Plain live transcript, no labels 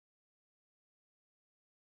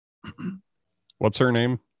What's her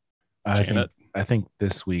name? I think Janet? I think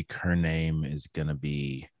this week her name is gonna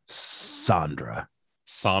be Sandra.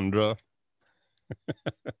 Sandra?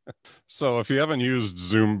 So if you haven't used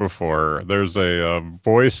Zoom before, there's a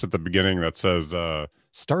voice at the beginning that says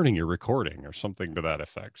starting your recording or something to that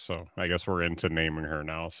effect. So I guess we're into naming her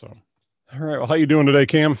now. So all right, well, how you doing today,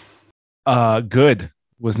 Cam? Good.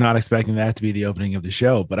 Was not expecting that to be the opening of the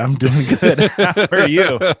show, but I'm doing good. How are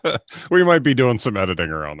you? We might be doing some editing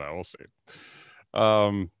around that. We'll see.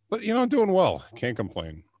 But doing well. Can't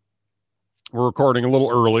complain. We're recording a little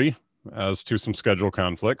early as to some schedule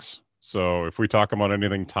conflicts. So if we talk about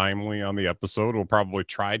anything timely on the episode, we'll probably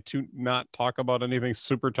try to not talk about anything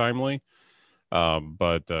super timely.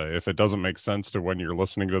 But if it doesn't make sense to when you're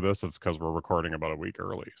listening to this, it's because we're recording about a week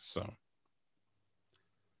early.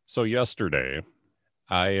 So yesterday,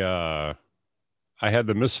 I I had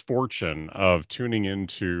the misfortune of tuning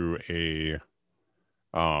into a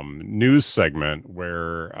news segment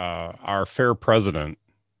where our fair president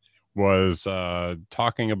was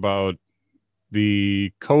talking about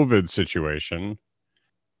the COVID situation,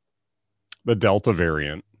 the Delta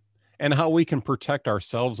variant, and how we can protect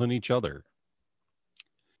ourselves and each other.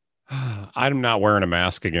 I'm not wearing a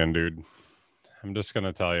mask again, dude. I'm just going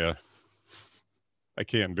to tell you, I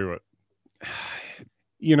can't do it.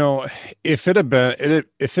 You know, if it had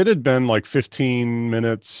been like 15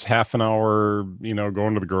 minutes, half an hour,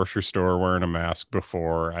 going to the grocery store wearing a mask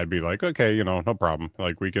before, I'd be like, okay, no problem.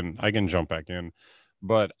 Like I can jump back in.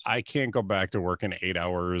 But I can't go back to working 8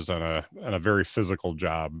 hours on a very physical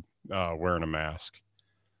job wearing a mask.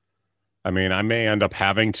 I mean, I may end up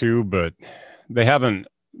having to, but they haven't.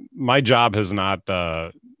 My job has not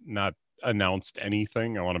announced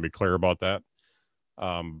anything. I want to be clear about that.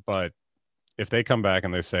 But if they come back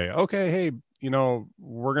and they say, okay, hey,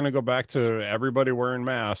 we're going to go back to everybody wearing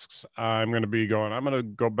masks, I'm going to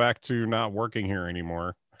go back to not working here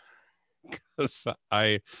anymore. Because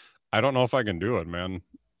I don't know if I can do it, man.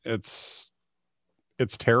 It's,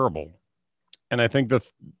 it's terrible. And I think the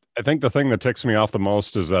thing that ticks me off the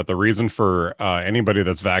most is that the reason for anybody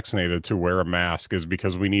that's vaccinated to wear a mask is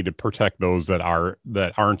because we need to protect those that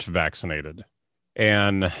aren't vaccinated.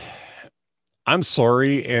 And I'm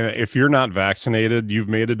sorry, and if you're not vaccinated, you've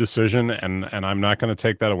made a decision, and I'm not going to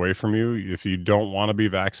take that away from you. If you don't want to be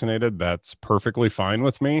vaccinated, that's perfectly fine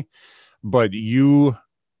with me. But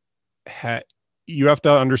ha- you have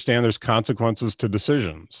to understand there's consequences to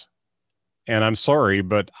decisions. And I'm sorry,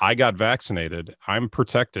 but I got vaccinated. I'm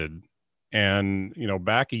protected. And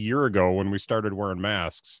back a year ago when we started wearing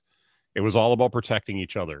masks, it was all about protecting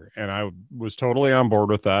each other. And I was totally on board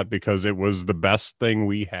with that because it was the best thing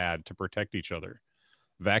we had to protect each other.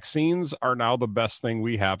 Vaccines are now the best thing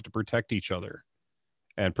we have to protect each other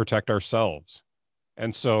and protect ourselves.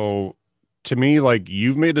 And so to me, like,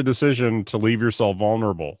 you've made a decision to leave yourself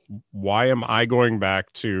vulnerable. Why am I going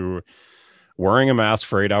back to wearing a mask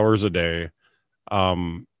for 8 hours a day?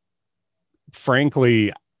 Um,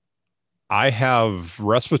 Frankly, I have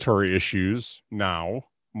respiratory issues now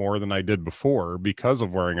more than I did before because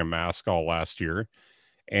of wearing a mask all last year.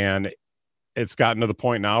 And it's gotten to the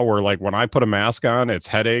point now where, like, when I put a mask on, it's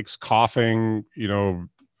headaches, coughing,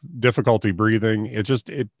 difficulty breathing.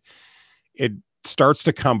 It starts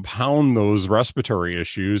to compound those respiratory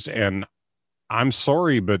issues. And I'm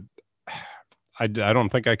sorry, but I don't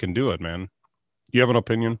think I can do it, man. You have an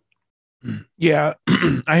opinion? Yeah,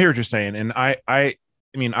 I hear what you're saying, and I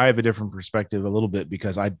mean, I have a different perspective a little bit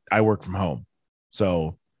because I work from home,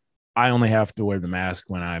 so I only have to wear the mask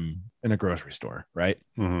when I'm in a grocery store, right?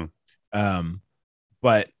 Mm-hmm. Um,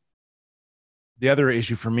 but the other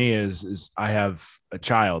issue for me is I have a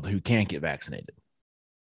child who can't get vaccinated,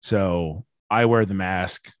 so I wear the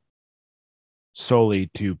mask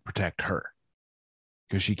solely to protect her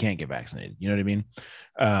because she can't get vaccinated. You know what I mean?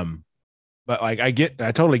 Um, but like I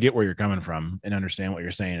totally get where you're coming from and understand what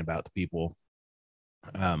you're saying about the people.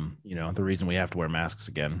 The reason we have to wear masks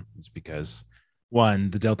again is because one,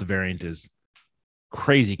 the Delta variant is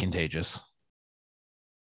crazy contagious.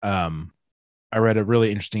 Um, I read a really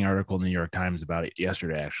interesting article in the New York Times about it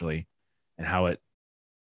yesterday, actually, and how it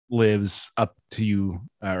lives up to you,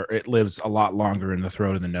 or it lives a lot longer in the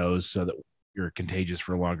throat and the nose, so that you're contagious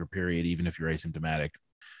for a longer period, even if you're asymptomatic.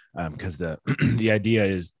 Because the the idea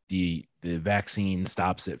is the vaccine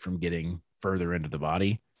stops it from getting further into the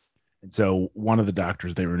body. And so one of the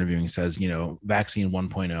doctors they were interviewing says, vaccine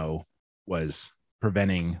 1.0 was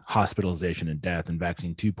preventing hospitalization and death, and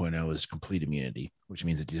vaccine 2.0 is complete immunity, which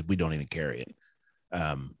means that we don't even carry it.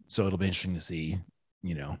 So it'll be interesting to see,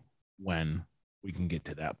 when we can get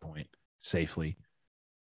to that point safely.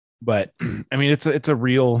 But I mean, it's a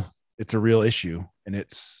real issue, and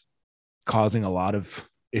causing a lot of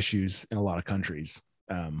issues in a lot of countries.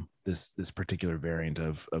 This particular variant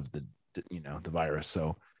of the the virus.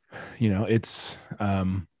 So, it's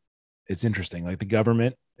interesting. Like the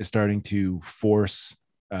government is starting to force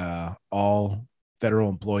all federal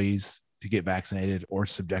employees to get vaccinated or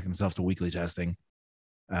subject themselves to weekly testing.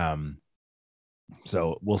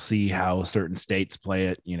 So we'll see how certain states play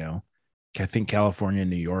it. I think California and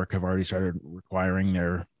New York have already started requiring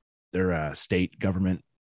their state government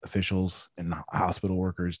officials and hospital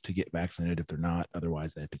workers to get vaccinated if they're not.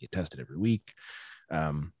 Otherwise, they have to get tested every week.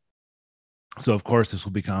 So, of course, this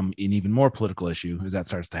will become an even more political issue as that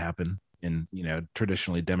starts to happen in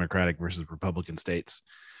traditionally Democratic versus Republican states.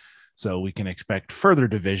 So we can expect further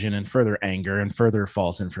division and further anger and further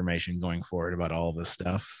false information going forward about all this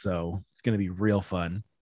stuff. So it's going to be real fun.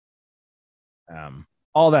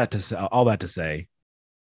 All that to say,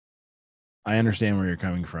 I understand where you're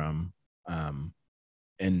coming from.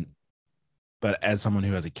 But as someone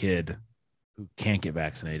who has a kid who can't get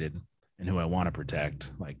vaccinated and who I want to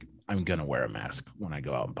protect, like I'm going to wear a mask when I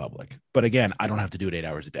go out in public. But again, I don't have to do it 8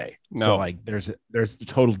 hours a day. No. So like there's a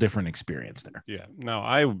total different experience there. Yeah. No,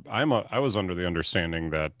 I was under the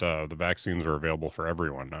understanding that the vaccines are available for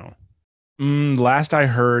everyone now. Last I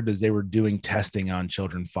heard is they were doing testing on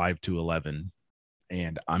children 5 to 11,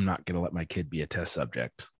 and I'm not going to let my kid be a test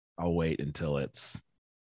subject. I'll wait until it's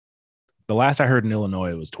the last I heard in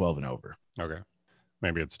Illinois, it was 12 and over. Okay.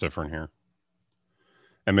 Maybe it's different here.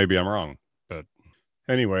 And maybe I'm wrong. But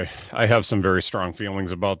anyway, I have some very strong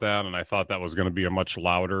feelings about that. And I thought that was going to be a much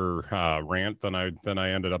louder rant than I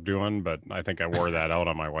ended up doing. But I think I wore that out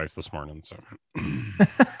on my wife this morning. So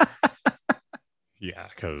yeah,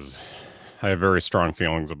 because I have very strong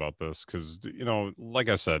feelings about this. Because, like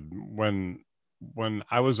I said, when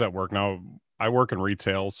I was at work, now I work in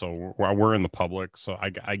retail, so we're in the public, so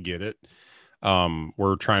I get it.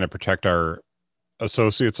 We're trying to protect our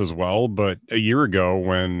associates as well. But a year ago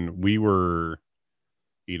when we were,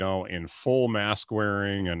 in full mask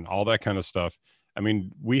wearing and all that kind of stuff, I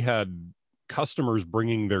mean, we had customers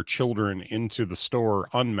bringing their children into the store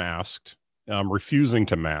unmasked, refusing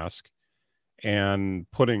to mask, and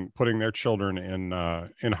putting their children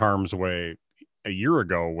in harm's way a year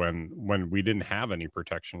ago when we didn't have any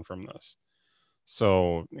protection from this.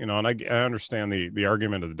 So, and I understand the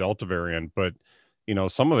argument of the Delta variant, but,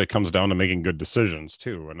 some of it comes down to making good decisions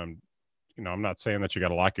too. And I'm not saying that you got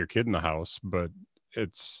to lock your kid in the house, but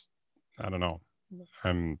I don't know.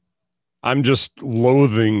 I'm just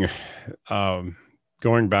loathing,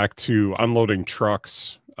 going back to unloading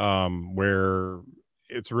trucks, where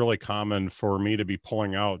it's really common for me to be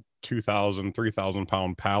pulling out 2,000, 3,000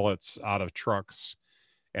 pound pallets out of trucks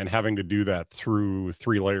and having to do that through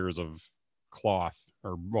 3 layers of cloth,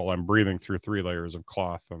 I'm breathing through 3 layers of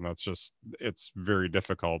cloth, and it's very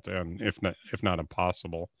difficult, and if not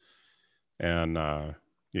impossible. And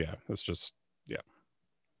it's just, yeah.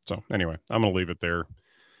 So anyway, I'm going to leave it there.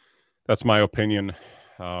 That's my opinion.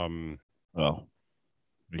 Well,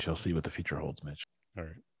 we shall see what the future holds, Mitch. All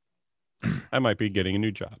right. I might be getting a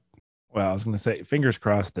new job. Well, I was going to say, fingers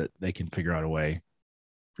crossed that they can figure out a way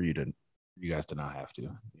for you guys to not have to,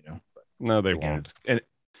 But no, they won't.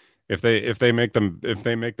 If they make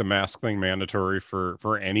the mask thing mandatory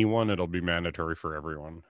for anyone, it'll be mandatory for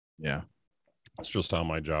everyone. Yeah, it's just how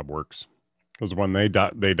my job works. Because when they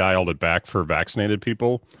dialed it back for vaccinated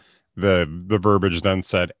people, the verbiage then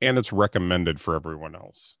said, and it's recommended for everyone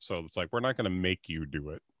else. So it's like, we're not going to make you do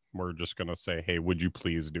it. We're just going to say, hey, would you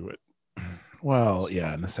please do it? Well,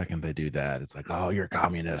 yeah. And the second they do that, it's like, oh, you're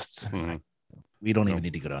communists. It's like, we don't even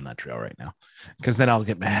need to go down that trail right now, because then I'll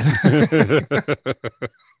get mad.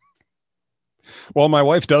 Well, my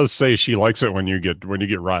wife does say she likes it when you get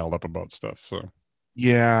riled up about stuff. So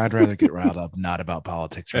yeah, I'd rather get riled up not about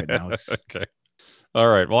politics right now. Okay. All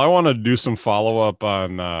right. Well, I want to do some follow up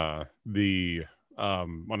on when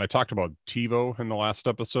I talked about TiVo in the last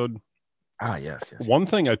episode. Yes. One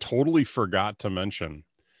thing I totally forgot to mention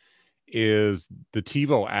is the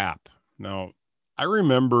TiVo app. Now, I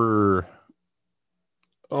remember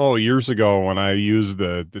years ago when I used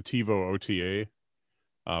the TiVo OTA.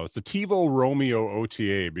 It's the TiVo Romeo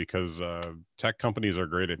OTA, because tech companies are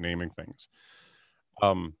great at naming things.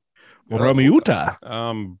 Romeuta.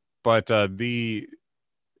 But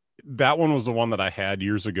that one was the one that I had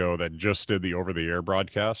years ago that just did the over-the-air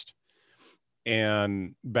broadcast.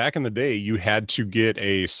 And back in the day, you had to get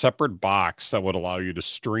a separate box that would allow you to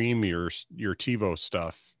stream your TiVo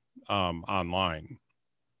stuff online.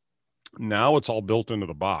 Now it's all built into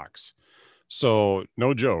the box. So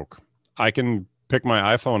no joke, I can pick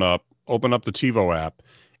my iPhone up, open up the TiVo app,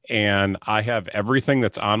 and I have everything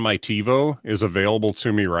that's on my TiVo is available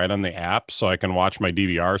to me right on the app, so I can watch my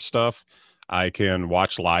DVR stuff. I can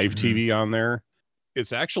watch live TV on there.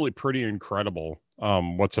 It's actually pretty incredible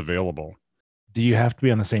what's available. Do you have to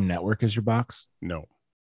be on the same network as your box? No.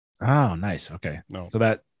 Oh, nice. Okay. No. So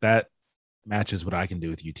that matches what I can do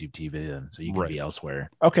with YouTube TV then. So you can be elsewhere.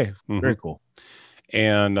 Okay. Mm-hmm. Very cool.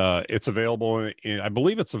 And it's available I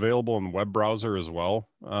believe it's available in the web browser as well.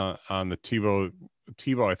 On the TiVo,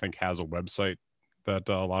 I think, has a website that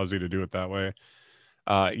allows you to do it that way.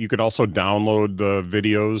 You can also download the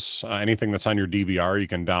videos. Anything that's on your DVR, you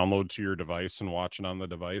can download to your device and watch it on the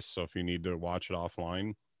device. So if you need to watch it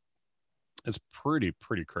offline, it's pretty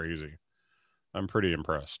crazy. I'm pretty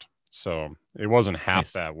impressed. So it wasn't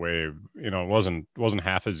half that way. You know, it wasn't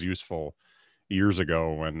half as useful years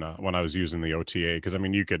ago when I was using the OTA. Because I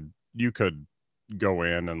mean, you could go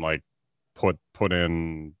in and like put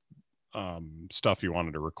in stuff you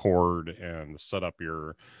wanted to record and set up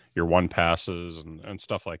your one passes and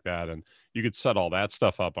stuff like that, and you could set all that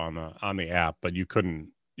stuff up on the app, but you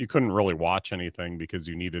couldn't really watch anything because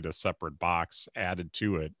you needed a separate box added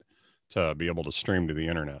to it to be able to stream to the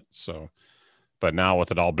internet. So, but now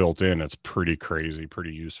with it all built in, it's pretty crazy,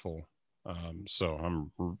 pretty useful. So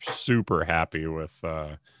I'm super happy with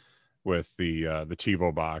the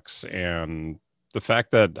TiVo box, and the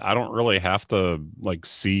fact that I don't really have to like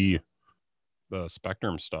see the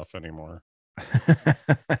Spectrum stuff anymore.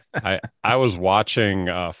 I was watching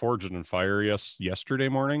Forged in Fire yesterday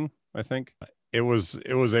morning. I think it was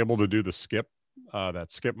able to do the skip,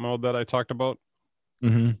 that skip mode that I talked about.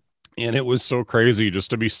 Mm-hmm. And it was so crazy just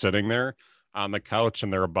to be sitting there on the couch,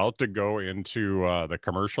 and they're about to go into the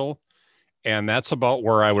commercial, and that's about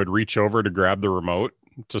where I would reach over to grab the remote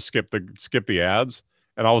to skip the ads,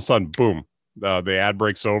 and all of a sudden, boom, the ad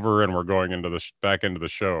breaks over, and we're going into back into the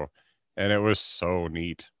show, and it was so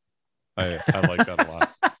neat. I like that a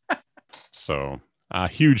lot. So,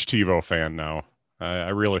 huge TiVo fan now. I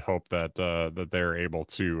really hope that that they're able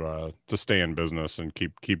to stay in business and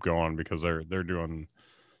keep going, because they're doing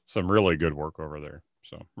some really good work over there.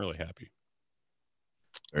 So I'm really happy.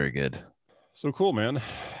 Very good. So cool, man.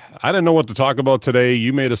 I didn't know what to talk about today.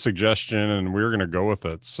 You made a suggestion and we were going to go with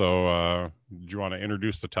it. So do you want to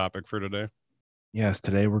introduce the topic for today? Yes.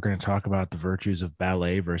 Today we're going to talk about the virtues of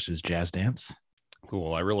ballet versus jazz dance.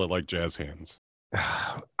 Cool. I really like jazz hands.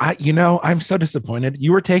 I'm so disappointed.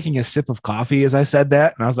 You were taking a sip of coffee as I said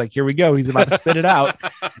that, and I was like, here we go. He's about to spit it out.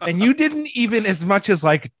 And you didn't even as much as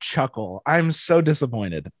like chuckle. I'm so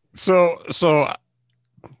disappointed. So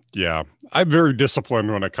yeah, I'm very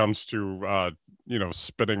disciplined when it comes to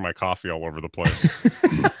spitting my coffee all over the place.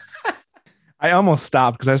 I almost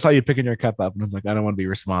stopped because I saw you picking your cup up, and I was like, I don't want to be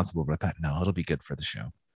responsible, but I thought, no, it'll be good for the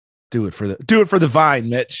show. Do it for the vine,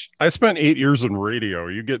 Mitch. I spent 8 years in radio.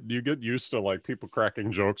 You get used to like people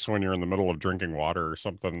cracking jokes when you're in the middle of drinking water or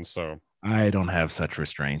something. So I don't have such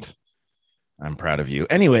restraint. I'm proud of you.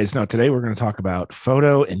 Anyways, no, today we're going to talk about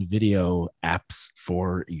photo and video apps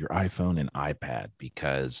for your iPhone and iPad,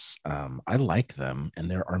 because I like them, and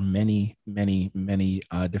there are many, many, many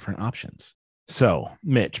different options. So,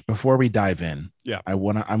 Mitch, before we dive in,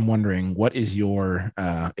 I'm wondering, what is your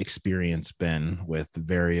experience been with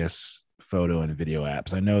various photo and video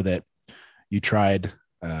apps? I know that you tried,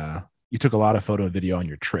 you took a lot of photo and video on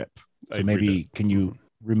your trip. So maybe can you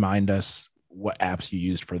remind us what apps you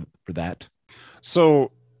used for that?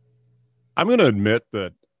 So I'm going to admit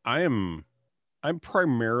that I'm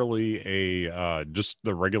primarily a just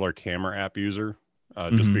the regular camera app user,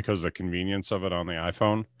 just because of the convenience of it on the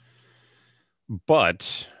iPhone.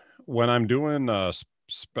 But when I'm doing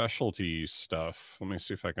specialty stuff, let me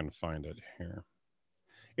see if I can find it here.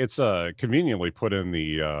 It's conveniently put in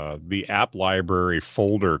the app library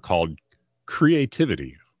folder called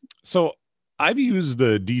Creativity. So I've used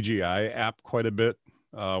the DJI app quite a bit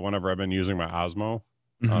whenever I've been using my Osmo.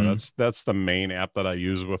 That's the main app that I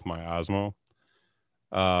use with my Osmo.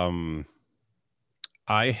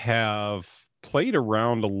 I have played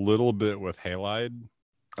around a little bit with Halide.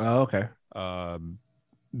 Oh, okay.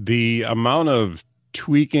 The amount of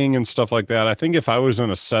tweaking and stuff like that, I think if I was in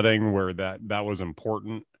a setting where that was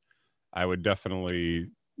important, I would definitely,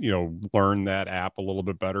 learn that app a little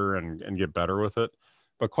bit better and get better with it.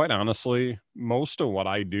 But quite honestly, most of what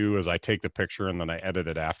I do is I take the picture and then I edit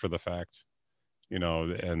it after the fact,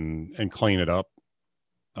 and clean it up.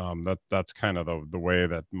 That's kind of the way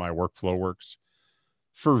that my workflow works.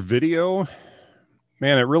 For video,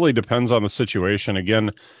 man, it really depends on the situation.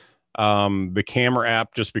 Again, the camera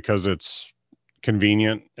app, just because it's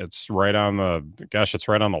convenient, it's right on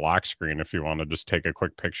the lock screen if you want to just take a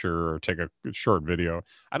quick picture or take a short video.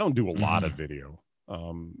 I don't do a lot of video.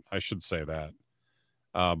 I should say that.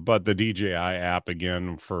 But the DJI app,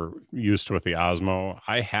 again, for used with the Osmo,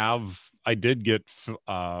 I did get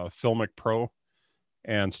Filmic Pro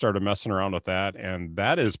and started messing around with that, and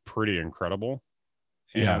that is pretty incredible.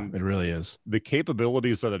 Yeah, And it really is. the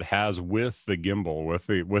capabilities that it has with the gimbal, with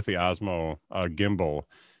the Osmo gimbal,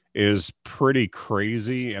 is pretty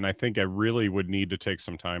crazy. And I think I really would need to take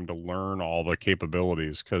some time to learn all the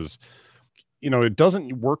capabilities, because it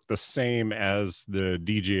doesn't work the same as the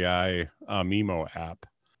DJI Mimo app.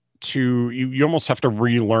 You almost have to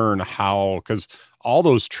relearn how, because all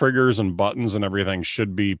those triggers and buttons and everything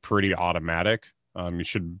should be pretty automatic. You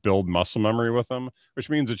should build muscle memory with them, which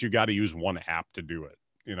means that you got to use one app to do it.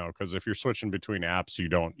 Because if you're switching between apps, you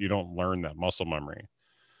don't learn that muscle memory.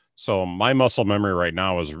 So my muscle memory right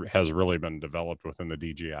now has really been developed within the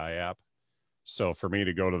DJI app. So for me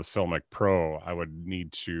to go to the Filmic Pro, I would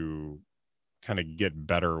need to kind of get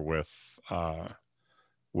better with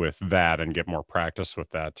that and get more practice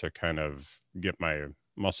with that to kind of get my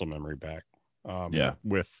muscle memory back.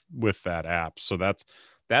 With that app. So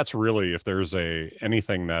that's really, if there's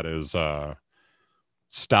anything that is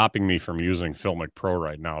stopping me from using Filmic Pro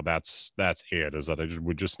right now, that's it. Is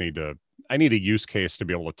that I need a use case to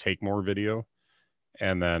be able to take more video,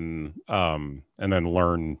 and then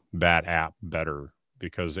learn that app better,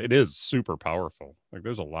 because it is super powerful. Like,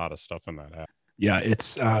 there's a lot of stuff in that app. Yeah,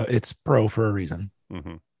 it's pro for a reason.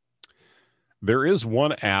 Mm-hmm. There is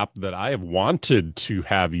one app that I have wanted to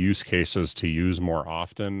have use cases to use more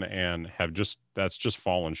often, and that's just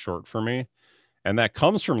fallen short for me. And that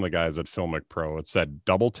comes from the guys at Filmic Pro. It's that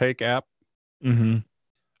Double Take app.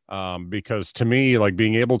 Mm-hmm. Because to me, like,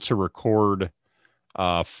 being able to record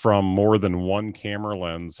from more than one camera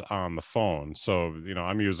lens on the phone. So,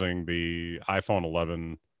 I'm using the iPhone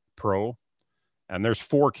 11 Pro, and there's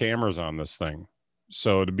 4 cameras on this thing.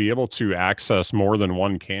 So to be able to access more than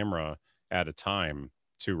one camera at a time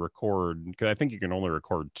to record, because I think you can only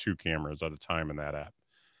record 2 cameras at a time in that app,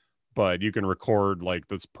 but you can record like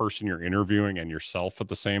this person you're interviewing and yourself at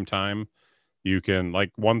the same time. You can,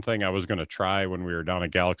 like, one thing I was going to try when we were down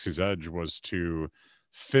at Galaxy's Edge was to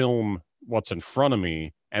film what's in front of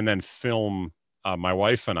me and then film my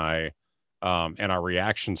wife and I and our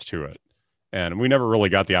reactions to it. And we never really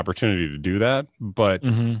got the opportunity to do that, but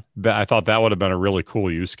I thought that would have been a really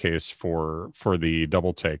cool use case for the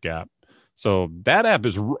Double Take app. So that app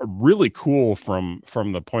is really cool from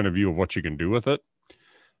the point of view of what you can do with it.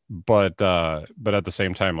 But at the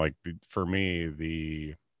same time, like, for me,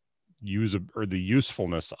 the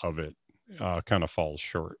usefulness of it kind of falls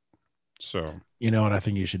short. So, you know what I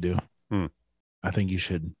think you should do? Hmm. I think you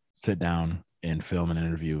should sit down and film an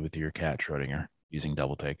interview with your cat Schrodinger using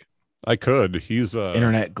Double Take. I could. He's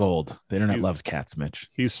internet gold. The internet loves cats, Mitch.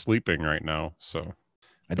 He's sleeping right now, so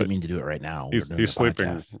I didn't mean to do it right now. He's sleeping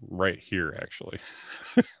podcast right here, actually.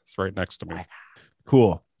 It's right next to me.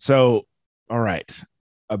 Cool. So, all right.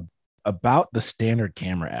 About the standard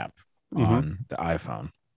camera app on the iPhone,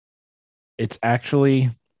 it's actually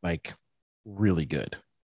like really good.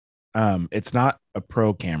 It's not a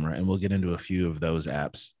pro camera, and we'll get into a few of those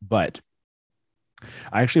apps, but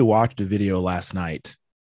I actually watched a video last night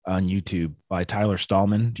on YouTube by Tyler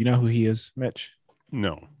Stallman. Do you know who he is, Mitch?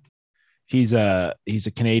 No. He's a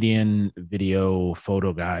Canadian video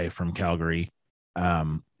photo guy from Calgary,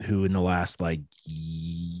 who in the last like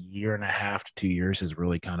year and a half to 2 years has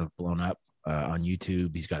really kind of blown up on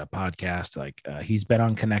YouTube. He's got a podcast. Like he's been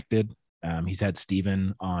on Connected. He's had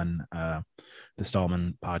Steven on the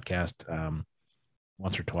Stallman podcast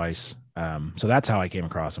once or twice. So that's how I came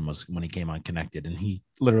across him, was when he came on Connected, and he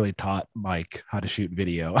literally taught Mike how to shoot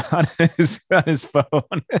video on his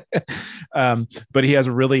phone. But he has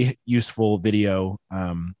a really useful video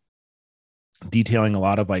detailing a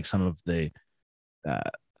lot of like some of the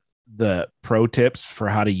pro tips for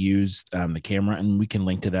how to use the camera, and we can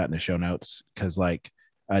link to that in the show notes. Because like,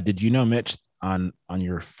 did you know, Mitch, on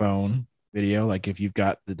your phone video, like if you've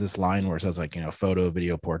got this line where it says like, photo,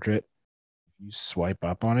 video, portrait, you swipe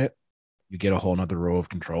up on it, you get a whole nother row of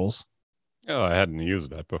controls. Oh, I hadn't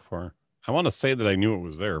used that before. I want to say that I knew it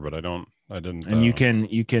was there, but I didn't. And you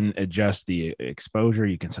can adjust the exposure,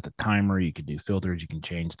 you can set the timer, you can do filters, you can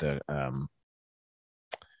change the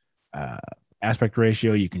aspect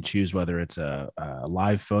ratio, you can choose whether it's a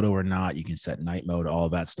live photo or not, you can set night mode, all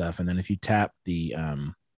of that stuff. And then if you tap the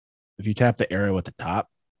arrow at the top,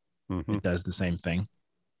 it does the same thing,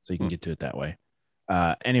 so you can get to it that way.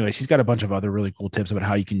 Anyways, he's got a bunch of other really cool tips about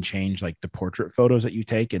how you can change like the portrait photos that you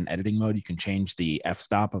take in editing mode. You can change the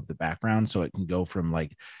f-stop of the background, so it can go from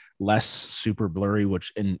like less super blurry,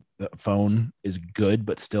 which in the phone is good,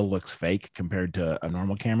 but still looks fake compared to a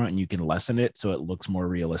normal camera. And you can lessen it so it looks more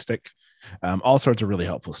realistic. All sorts of really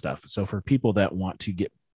helpful stuff. So for people that want to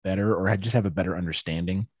get better or just have a better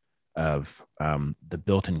understanding of the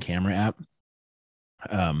built-in camera app,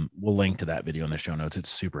 we'll link to that video in the show notes.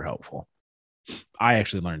 It's super helpful. I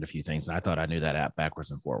actually learned a few things, and I thought I knew that app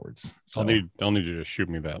backwards and forwards. So I'll need you to shoot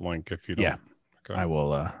me that link if you don't. Yeah, okay. I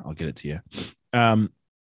will. I'll get it to you.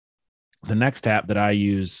 The next app that I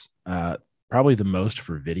use probably the most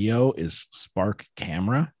for video is Spark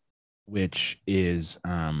Camera, which is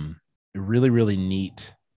a really, really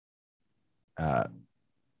neat app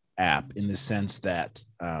in the sense that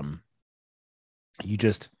you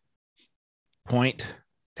just point,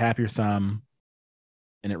 tap your thumb,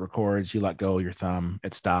 and it records. You let go of your thumb,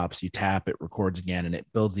 it stops. You tap, it records again, and it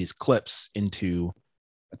builds these clips into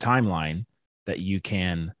a timeline that you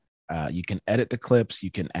can edit the clips.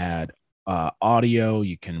 You can add audio,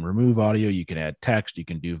 you can remove audio, you can add text, you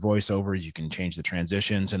can do voiceovers, you can change the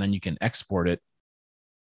transitions, and then you can export it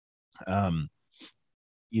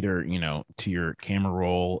either to your camera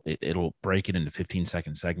roll. It'll break it into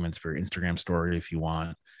 15-second segments for Instagram story if you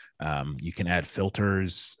want. You can add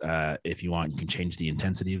filters if you want. You can change the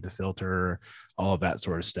intensity of the filter, all of that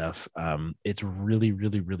sort of stuff. It's really,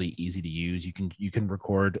 really, really easy to use. You can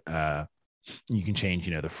record. You can change,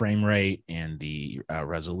 the frame rate and the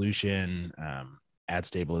resolution, add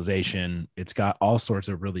stabilization. It's got all sorts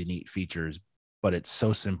of really neat features, but it's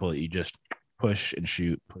so simple that you just push and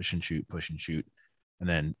shoot, push and shoot, push and shoot, and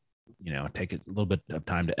then, take a little bit of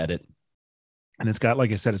time to edit. And it's got,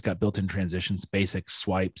 like I said, it's got built-in transitions, basic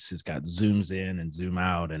swipes. It's got zooms in and zoom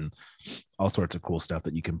out and all sorts of cool stuff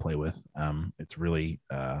that you can play with. It's really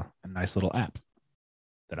a nice little app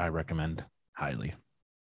that I recommend highly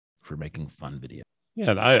for making fun video.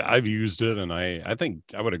 Yeah, I've used it, and I think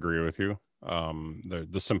I would agree with you.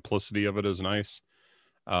 The simplicity of it is nice.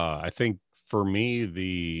 I think for me,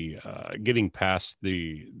 the getting past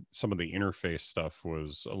some of the interface stuff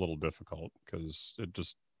was a little difficult because it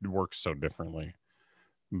just works so differently.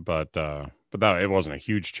 But that it wasn't a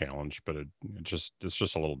huge challenge, but it's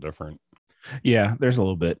just a little different. Yeah, there's a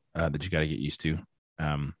little bit that you got to get used to.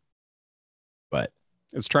 But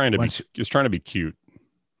it's trying to be cute.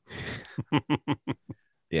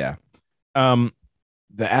 Yeah. The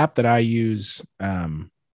app that I use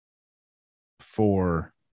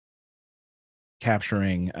for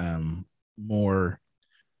capturing more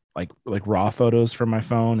like raw photos from my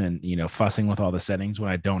phone and fussing with all the settings when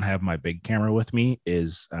I don't have my big camera with me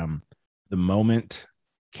is the Moment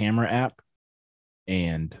camera app.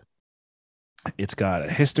 And it's got a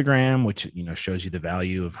histogram, which shows you the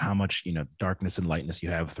value of how much darkness and lightness you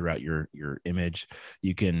have throughout your image.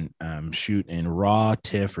 You can shoot in RAW,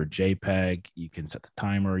 TIFF, or JPEG. You can set the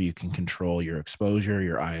timer. You can control your exposure,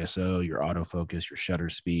 your ISO, your autofocus, your shutter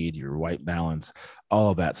speed, your white balance,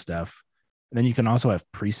 all of that stuff. And then you can also have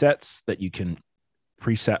presets that you can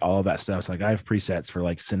preset all of that stuff. So like I have presets for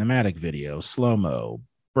like cinematic video, slow-mo,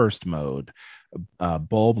 burst mode,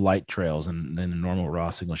 bulb light trails, and then a normal raw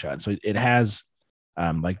single shot. So it has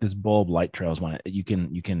like this bulb light trails one. You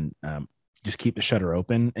can just keep the shutter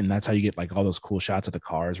open, and that's how you get like all those cool shots of the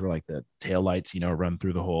cars where like the tail lights run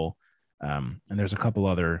through the hole. And there's a couple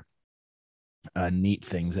other neat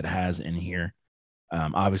things it has in here.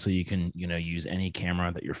 Obviously you can use any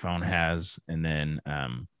camera that your phone has, and then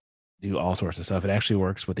do all sorts of stuff. It actually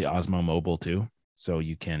works with the Osmo Mobile too. So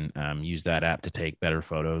you can use that app to take better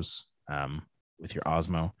photos with your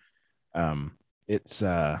Osmo. It's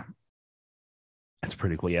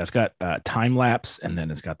pretty cool. Yeah, it's got time lapse, and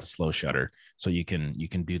then it's got the slow shutter. So you can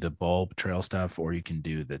do the bulb trail stuff, or you can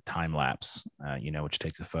do the time lapse, which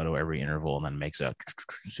takes a photo every interval and then makes a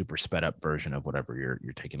super sped up version of whatever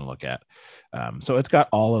you're taking a look at. So it's got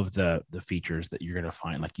all of the features that you're going to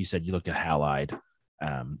find. Like you said, you looked at Halide,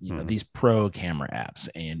 these pro camera apps,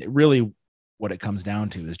 and it really, what it comes down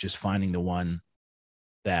to is just finding the one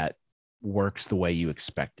that works the way you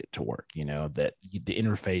expect it to work, that the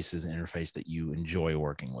interface is an interface that you enjoy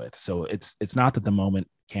working with. So it's not that the Moment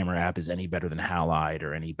camera app is any better than Halide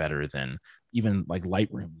or any better than even like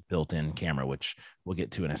Lightroom built-in camera, which we'll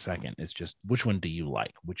get to in a second. It's just, which one do you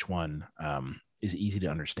like? Which one is easy to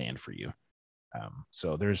understand for you?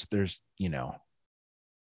 So there's a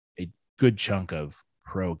good chunk of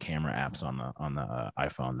pro camera apps on the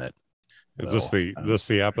iPhone that. Is this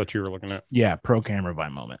the app that you were looking at? Yeah, Pro Camera by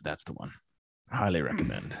Moment. That's the one. Highly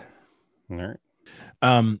recommend. All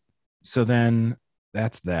right. So then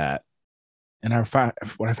that's that. And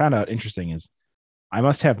what I found out interesting is I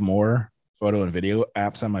must have more photo and video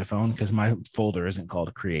apps on my phone because my folder isn't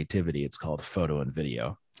called creativity. It's called photo and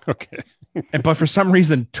video. Okay. But for some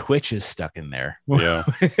reason, Twitch is stuck in there. Yeah.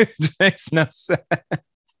 It makes no sense.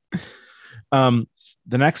 Um,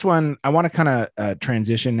 the next one, I want to kind of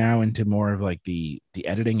transition now into more of like the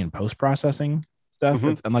editing and post processing stuff.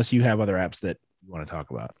 Hmm. Unless you have other apps that you want to talk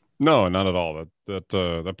about. No, not at all.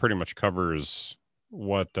 That pretty much covers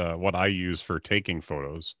what I use for taking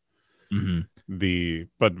photos. Mm-hmm.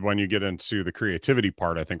 But when you get into the creativity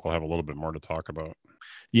part, I think we'll have a little bit more to talk about.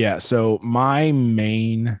 Yeah. So my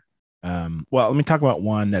main, well, let me talk about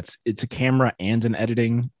one it's a camera and an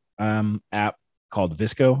editing app called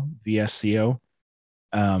Visco, VSCO.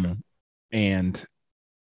 Okay. And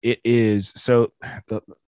it is so the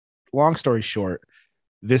long story short,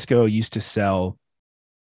 Visco used to sell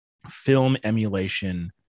film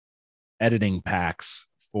emulation editing packs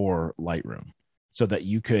for Lightroom so that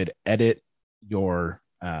you could edit your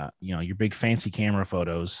your big fancy camera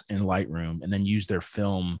photos in Lightroom and then use their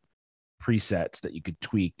film presets that you could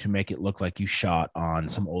tweak to make it look like you shot on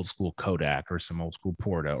some old school Kodak or some old school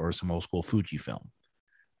Porta or some old school Fujifilm.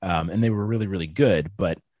 And they were really, really good.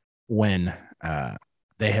 But when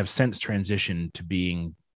they have since transitioned to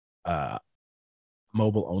being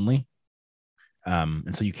mobile only,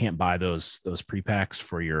 and so you can't buy those prepacks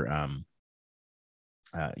for your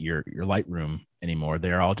Lightroom anymore.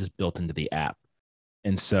 They're all just built into the app.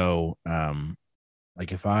 And so,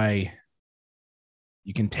 like if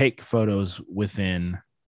you can take photos within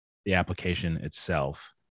the application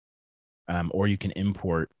itself, or you can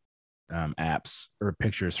import apps or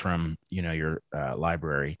pictures from your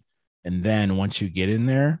library, and then once you get in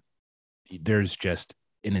there, there's just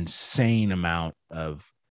an insane amount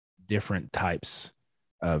of different types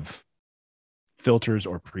of filters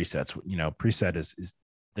or presets. Preset is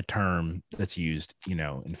the term that's used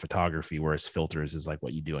in photography, whereas filters is like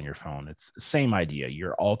what you do on your phone. It's the same idea.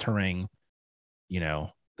 You're altering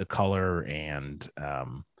the color and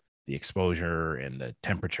the exposure and the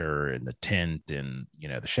temperature and the tint and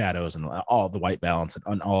the shadows and all the white balance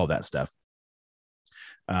and all of that stuff.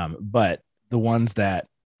 But the ones that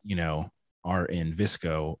are in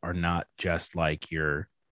Visco are not just like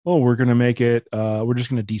we're gonna make it we're just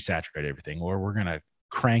gonna desaturate everything, or we're gonna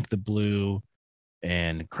crank the blue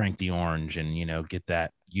and crank the orange and get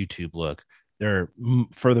that YouTube look. They're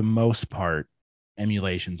for the most part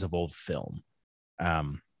emulations of old film,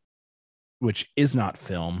 which is not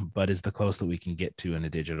film, but is the close that we can get to in a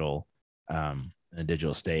digital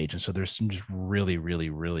stage. And so there's some just really,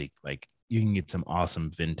 really, really like you can get some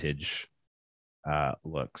awesome vintage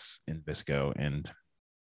looks in Visco, and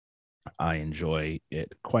I enjoy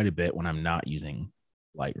it quite a bit when I'm not using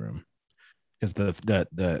Lightroom because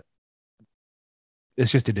the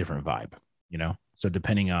it's just a different vibe, So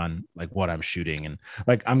depending on like what I'm shooting and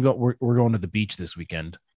like we're going to the beach this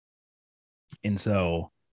weekend, and so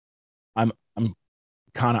I'm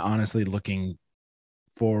kind of honestly looking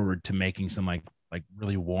forward to making some like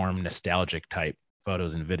really warm, nostalgic type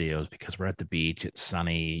photos and videos because we're at the beach, it's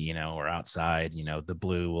sunny, we're outside, the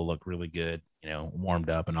blue will look really good, warmed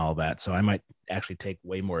up and all that. So I might actually take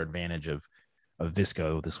way more advantage of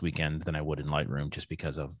Visco this weekend than I would in Lightroom just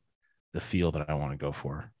because of the feel that I want to go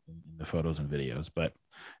for in the photos and videos. But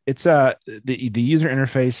it's the user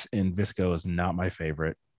interface in Visco is not my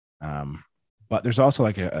favorite. But there's also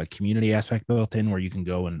like a community aspect built in where you can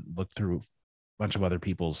go and look through a bunch of other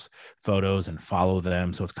people's photos and follow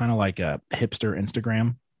them. So it's kind of like a hipster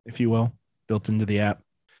Instagram, if you will, built into the app.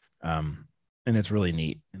 And it's really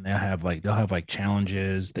neat. And they'll have like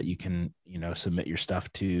challenges that you can, submit your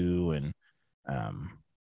stuff to. And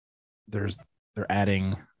they're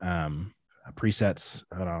adding presets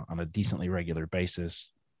on a decently regular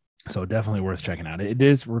basis. So definitely worth checking out. It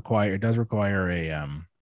does require a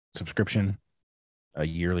subscription, a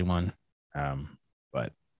yearly one.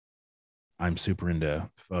 But I'm super into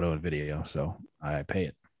photo and video, so I pay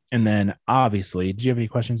it. And then obviously, do you have any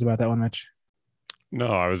questions about that one, Mitch? No,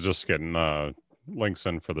 I was just getting links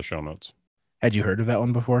in for the show notes. Had you heard of that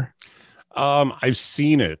one before? I've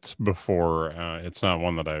seen it before. It's not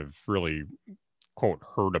one that I've really quote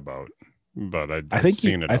heard about, but I've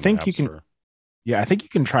seen it. I think you can. Yeah, I think you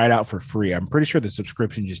can try it out for free. I'm pretty sure the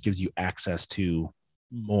subscription just gives you access to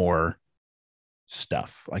more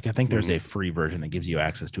stuff. Like I think there's a free version that gives you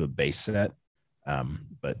access to a base set,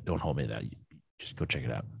 but don't hold me to that. You just go check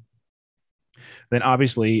it out. Then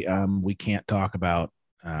obviously we can't talk about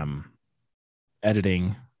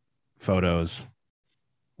editing photos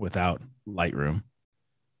without Lightroom.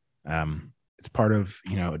 It's part of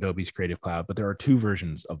Adobe's Creative Cloud, but there are two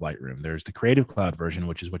versions of Lightroom. There's the Creative Cloud version,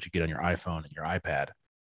 which is what you get on your iPhone and your iPad.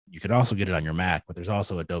 You can also get it on your Mac, but there's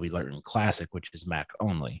also Adobe Lightroom Classic, which is Mac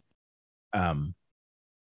only.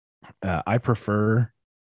 I prefer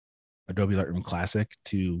Adobe Lightroom Classic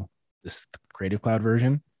to this Creative Cloud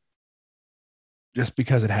version, just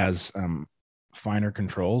because it has finer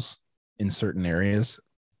controls in certain areas.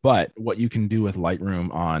 But what you can do with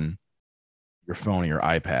Lightroom on your phone or your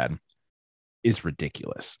iPad is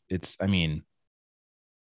ridiculous. I mean,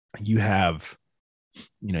 you've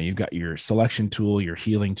got your selection tool, your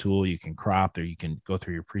healing tool. You can crop, or you can go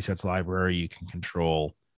through your presets library. You can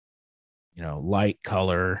control, light,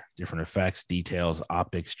 color, different effects, details,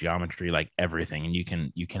 optics, geometry, like everything. And you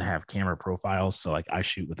can have camera profiles. So like I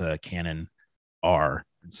shoot with a Canon R,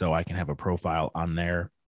 and so I can have a profile on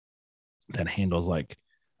there that handles like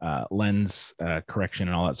lens correction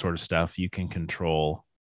and all that sort of stuff. You can control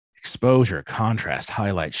exposure, contrast,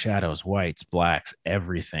 highlight, shadows, whites, blacks,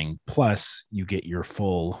 everything. Plus, you get your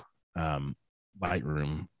full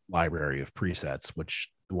Lightroom library of presets, which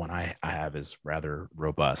the one I have is rather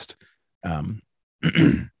robust.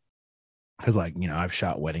 Because I've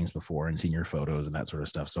shot weddings before and senior photos and that sort of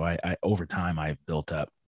stuff. So I over time I've built up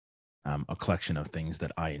a collection of things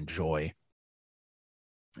that I enjoy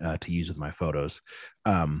to use with my photos.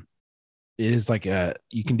 It is like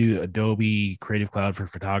you can do Adobe Creative Cloud for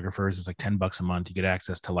photographers. It's like $10 a month. You get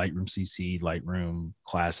access to Lightroom CC, Lightroom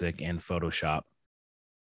Classic, and Photoshop.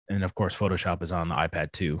 And of course, Photoshop is on the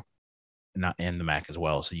iPad too, and the Mac as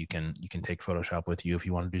well. So you can take Photoshop with you if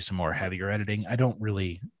you want to do some more heavier editing. I don't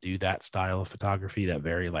really do that style of photography, that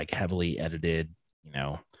very like heavily edited,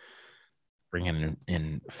 bringing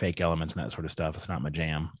in fake elements and that sort of stuff. It's not my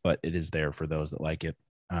jam, but it is there for those that like it.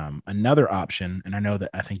 Another option, and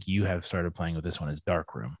I think you have started playing with this one, is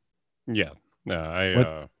Darkroom. Yeah.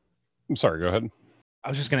 I'm sorry, go ahead. I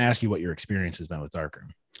was just going to ask you what your experience has been with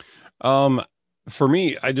Darkroom. For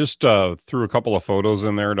me, I just threw a couple of photos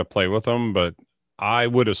in there to play with them, but I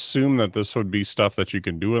would assume that this would be stuff that you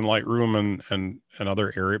can do in Lightroom and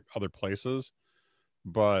other places.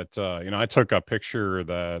 But I took a picture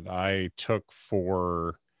that I took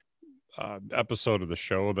for episode of the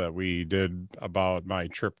show that we did about my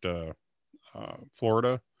trip to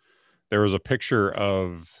Florida. There was a picture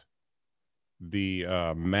of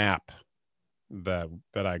the map that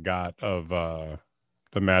I got of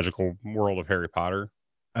the magical world of Harry Potter.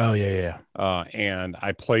 Oh yeah. And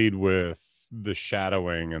I played with the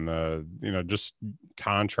shadowing and the just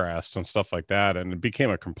contrast and stuff like that, and it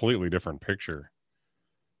became a completely different picture.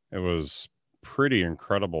 It was pretty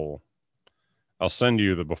incredible. I'll send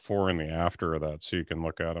you the before and the after of that so you can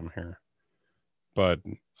look at them here. But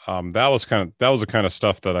that was the kind of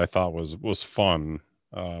stuff that I thought was fun.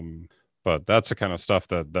 But that's the kind of stuff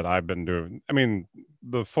that I've been doing. I mean,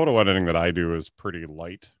 the photo editing that I do is pretty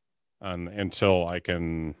light until I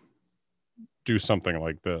can do something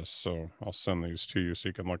like this. So I'll send these to you so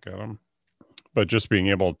you can look at them. But just being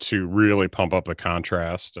able to really pump up the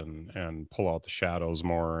contrast and pull out the shadows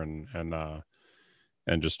more and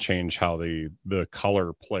just change how the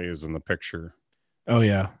color plays in the picture. Oh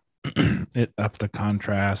yeah. It upped the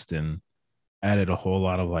contrast and added a whole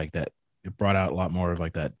lot of like that. It brought out a lot more of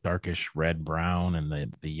like that darkish red brown and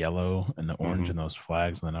the yellow and the orange and those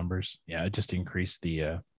flags and the numbers. Yeah, it just increased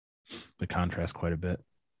the contrast quite a bit.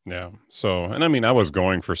 Yeah. So, and I mean, I was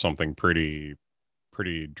going for something pretty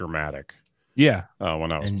dramatic. Yeah.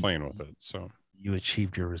 When I was playing with it. So you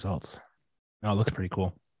achieved your results. Oh, it looks pretty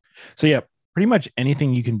cool. So yeah, pretty much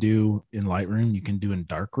anything you can do in Lightroom, you can do in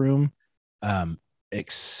Darkroom,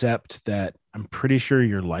 except that I'm pretty sure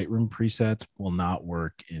your Lightroom presets will not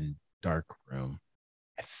work in Darkroom.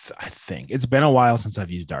 I think it's been a while since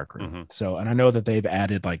I've used Darkroom. So, and I know that they've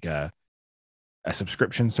added like a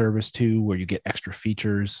subscription service too, where you get extra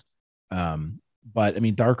features. But I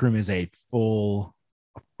mean, Darkroom is a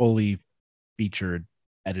fully featured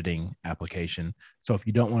editing application. So if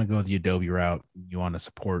you don't want to go the Adobe route, you want to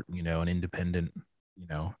support, an independent,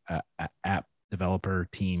 app developer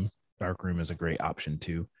team, Darkroom is a great option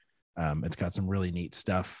too. It's got some really neat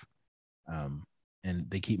stuff, and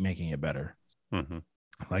they keep making it better.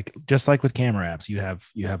 Just like with camera apps,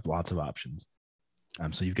 you have lots of options.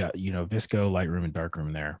 So you've got VSCO, Lightroom, and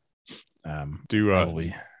Darkroom there.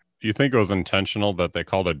 Do you think it was intentional that they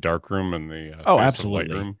called it Darkroom in the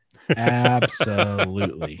absolutely Lightroom?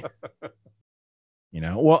 Absolutely.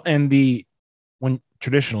 Well, and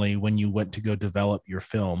traditionally when you went to go develop your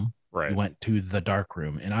film, right, you went to the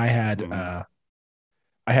Darkroom, and I had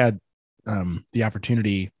the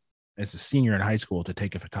opportunity as a senior in high school to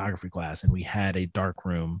take a photography class, and we had a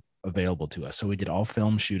Darkroom available to us. So we did all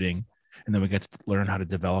film shooting, and then we got to learn how to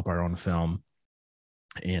develop our own film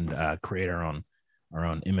and create our own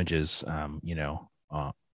images,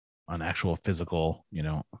 on actual physical,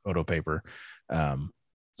 photo paper. So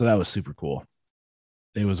that was super cool.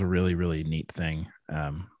 It was a really, really neat thing.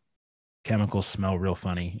 chemicals smell real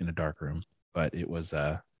funny in a dark room. But it was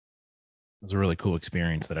a really cool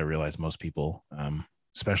experience that I realized most people,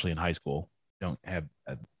 especially in high school, don't have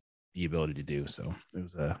the ability to do. So it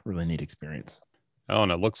was a really neat experience. Oh,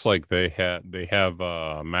 and it looks like they have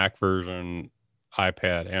a Mac version,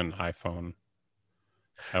 iPad, and iPhone.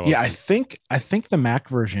 Yeah, I think the Mac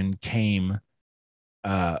version came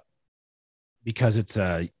uh because it's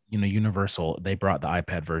a universal. They brought the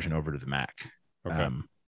iPad version over to the Mac. Okay.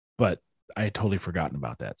 But I had totally forgotten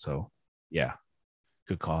about that. So yeah,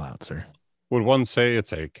 good call out, sir. Would one say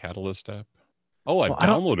it's a Catalyst app? Oh, I've Well, I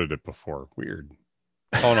don't. downloaded it before. Weird.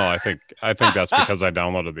 Oh no, I think that's because I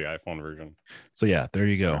downloaded the iPhone version. So yeah, there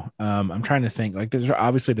you Okay. go. I'm trying to think. Like, there's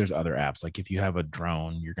other apps. Like, if you have a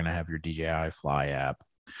drone, you're gonna have your DJI Fly app.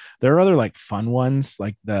 There are other like fun ones,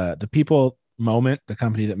 like the people Moment, the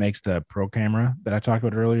company that makes the pro camera that I talked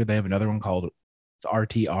about earlier. They have another one called it's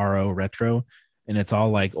RTRO Retro, and it's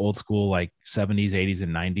all like old school like 70s, 80s,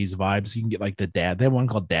 and 90s vibes. You can get like they have one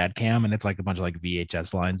called Dad Cam, and it's like a bunch of like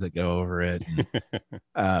VHS lines that go over it.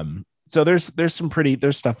 And, so there's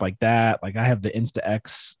stuff like that. Like I have the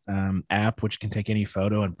InstaX app, which can take any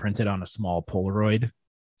photo and print it on a small Polaroid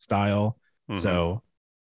style. So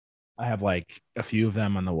I have like a few of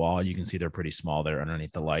them on the wall. You can see they're pretty small there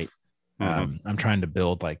underneath the light. I'm trying to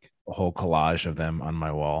build like a whole collage of them on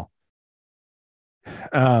my wall.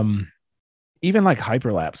 Even like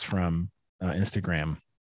hyperlapse from Instagram,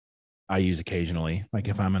 I use occasionally. Like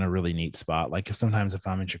if I'm in a really neat spot, like if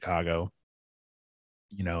I'm in Chicago,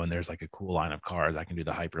 and there's like a cool line of cars, I can do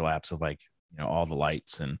the hyperlapse of like, all the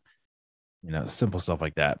lights and, simple stuff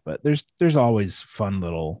like that. But there's always fun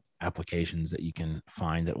little applications that you can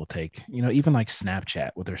find that will take, even like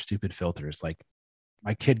Snapchat with their stupid filters. Like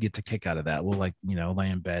my kid gets a kick out of that. We'll like, lay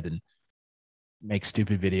in bed and make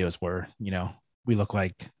stupid videos where, we look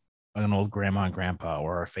like an old grandma and grandpa,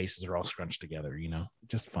 or our faces are all scrunched together,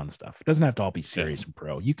 just fun stuff. It doesn't have to all be serious and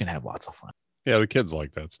pro. You can have lots of fun. Yeah, the kids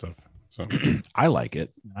like that stuff. So I like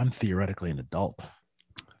it. I'm theoretically an adult.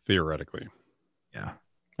 theoretically. Yeah.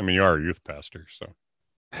 I mean, you are a youth pastor, so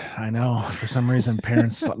I know. For some reason,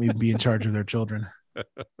 parents let me be in charge of their children.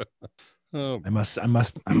 oh, I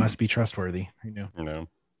must be trustworthy. I know. no.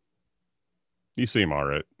 You seem all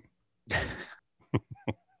right.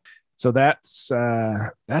 So that's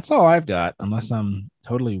all I've got, unless I'm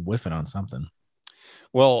totally whiffing on something.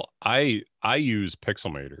 Well, I use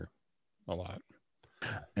Pixelmator a lot.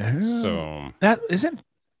 So that isn't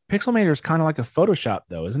Pixelmator is kind of like a Photoshop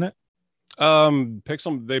though, isn't it?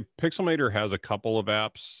 Pixelmator has a couple of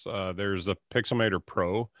apps. There's a Pixelmator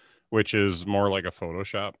Pro, which is more like a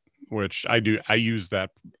Photoshop, which I use that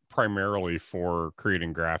primarily for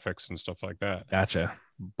creating graphics and stuff like that. Gotcha.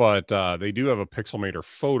 But they do have a Pixelmator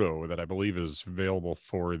Photo that I believe is available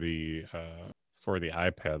for the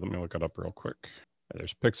iPad. Let me look it up real quick.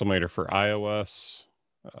 There's Pixelmator for iOS,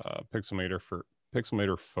 Pixelmator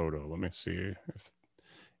Photo. Let me see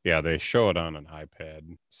if they show it on an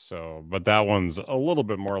iPad. So, but that one's a little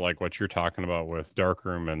bit more like what you're talking about with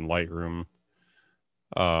Darkroom and Lightroom.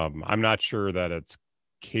 I'm not sure that it's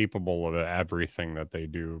capable of everything that they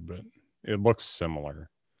do, but it looks similar.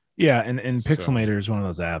 Yeah, and Pixelmator is one of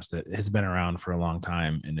those apps that has been around for a long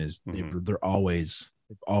time and they've always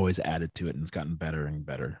added to it, and it's gotten better and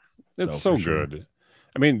better. It's so good. Sure.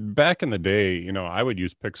 I mean, back in the day, I would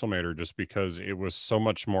use Pixelmator just because it was so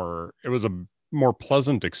much more. It was a more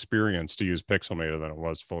pleasant experience to use Pixelmator than it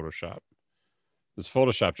was Photoshop. This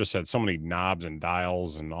Photoshop just had so many knobs and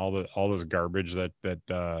dials and all this garbage that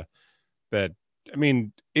I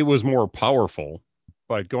mean, it was more powerful,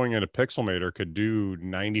 but going into Pixelmator could do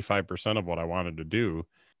 95% of what I wanted to do.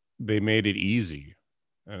 They made it easy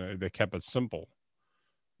and they kept it simple.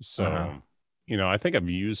 So, I think I've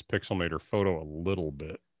used Pixelmator Photo a little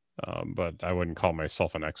bit, but I wouldn't call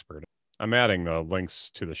myself an expert. I'm adding the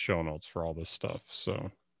links to the show notes for all this stuff.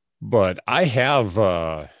 So, but I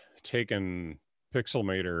have taken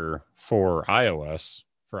Pixelmator for iOS,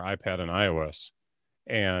 for iPad and iOS,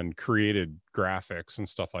 and created graphics and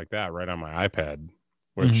stuff like that right on my iPad,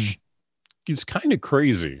 which is kind of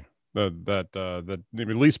crazy. That at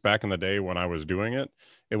least back in the day when I was doing it,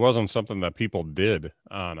 it wasn't something that people did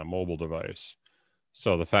on a mobile device.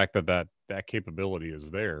 So the fact that capability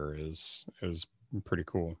is there is pretty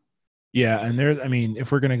cool. Yeah, and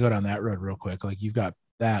if we're gonna go down that road real quick, like you've got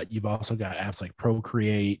that, you've also got apps like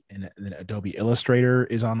Procreate, and then Adobe Illustrator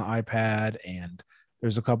is on the iPad, and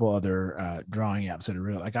there's a couple other drawing apps that are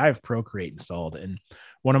really like I have Procreate installed, and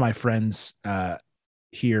one of my friends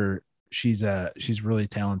here, she's really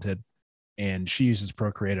talented, and she uses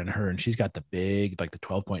Procreate on her, and she's got the big, like the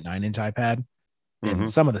 12.9 inch iPad,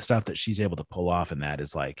 and some of the stuff that she's able to pull off in that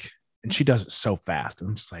is like and she does it so fast.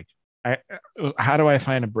 I'm just like, how do I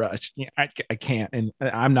find a brush? I can't, and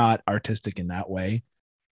I'm not artistic in that way,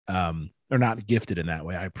 or not gifted in that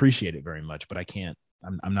way. I appreciate it very much, but I can't.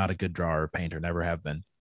 I'm not a good drawer or painter, never have been.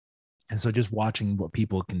 And so just watching what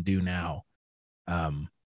people can do now,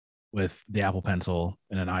 with the Apple Pencil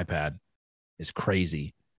and an iPad is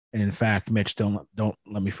crazy. And in fact, Mitch, don't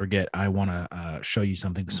let me forget. I want to show you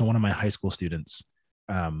something. So one of my high school students,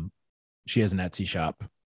 she has an Etsy shop,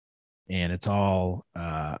 and it's all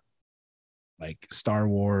like Star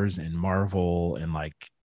Wars and Marvel and like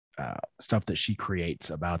stuff that she creates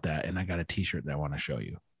about that. And I got a T-shirt that I want to show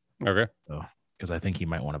you. Okay. So because I think he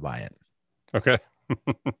might want to buy it. Okay.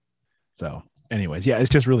 So, anyways, yeah, it's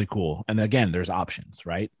just really cool. And again, there's options,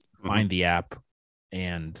 right? Mm-hmm. Find the app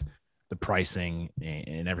and the pricing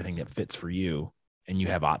and everything that fits for you, and you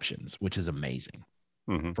have options, which is amazing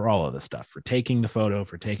for all of the stuff, for taking the photo,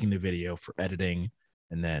 for taking the video, for editing,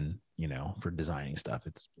 and then, you know, for designing stuff.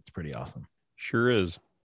 It's pretty awesome. Sure is.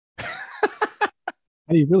 How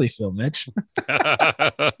do you really feel, Mitch?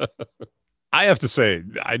 I have to say,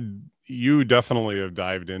 you definitely have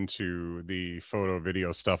dived into the photo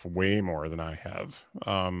video stuff way more than I have.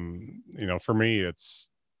 You know, for me, it's,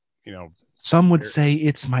 you know, some would say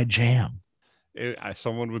it's my jam.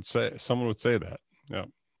 Someone would say that. Yeah.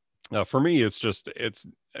 For me, it's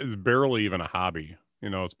barely even a hobby. You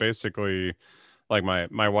know, it's basically like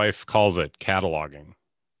my wife calls it cataloging,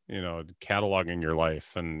 you know, cataloging your life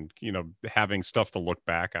and, you know, having stuff to look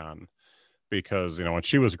back on, because, you know, when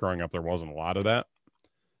she was growing up, there wasn't a lot of that.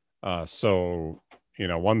 So, you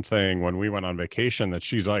know, one thing when we went on vacation that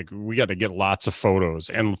she's like, we got to get lots of photos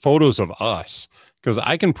and photos of us, because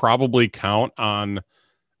I can probably count on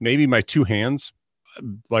maybe my two hands.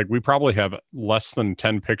 Like we probably have less than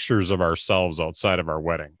 10 pictures of ourselves outside of our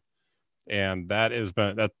wedding. And that has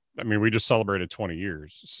been that. I mean, we just celebrated 20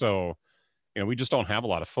 years. So, you know, we just don't have a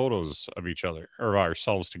lot of photos of each other or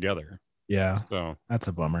ourselves together. Yeah. So that's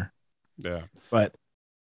a bummer. Yeah. But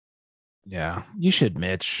yeah, you should,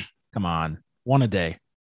 Mitch. Come on. One a day.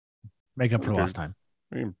 Make up for lost time.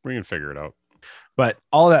 We can figure it out. But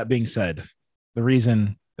all that being said, the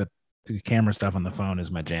reason that the camera stuff on the phone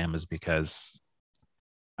is my jam is because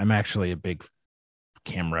I'm actually a big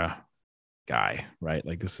camera guy, right?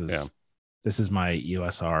 Like this is my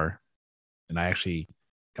EOS R, and I actually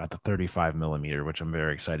got the 35 millimeter, which I'm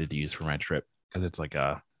very excited to use for my trip, because it's like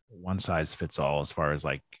a one size fits all as far as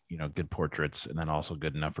like, you know, good portraits, and then also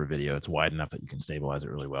good enough for video. It's wide enough that you can stabilize it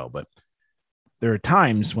really well. But there are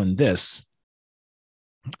times when this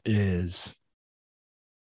is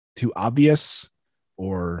too obvious,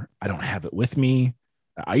 or I don't have it with me.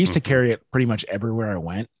 I used to carry it pretty much everywhere I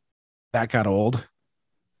went. That got old.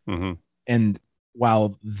 And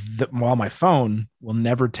while my phone will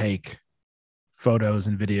never take photos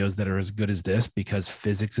and videos that are as good as this, because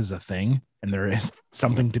physics is a thing, and there is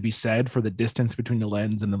something to be said for the distance between the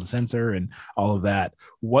lens and the sensor and all of that,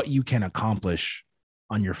 what you can accomplish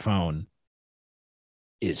on your phone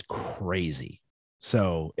is crazy.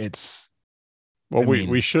 So it's, well,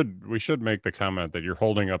 we should make the comment that you're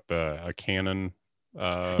holding up a Canon.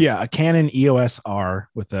 A Canon EOS R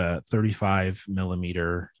with a 35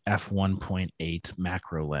 millimeter f1.8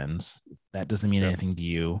 macro lens. That doesn't mean anything to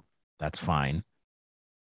you. That's fine.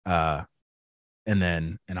 And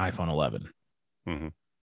then an iPhone 11.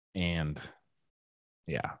 And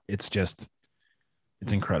yeah, it's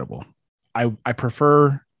incredible. I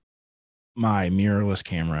prefer my mirrorless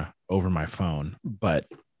camera over my phone, but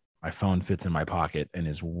my phone fits in my pocket and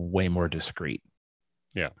is way more discreet.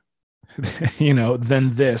 Yeah. You know,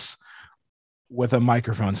 than this with a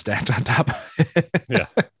microphone stacked on top of it. Yeah.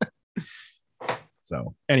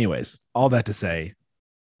 So anyways, all that to say,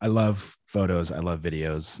 I love photos. I love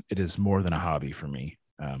videos. It is more than a hobby for me,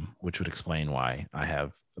 which would explain why I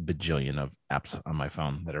have a bajillion of apps on my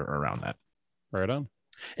phone that are around that. Right on.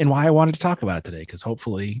 And why I wanted to talk about it today, because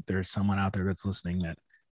hopefully there's someone out there that's listening that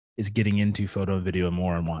is getting into photo and video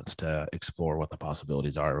more and wants to explore what the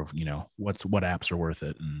possibilities are of, you know, what apps are worth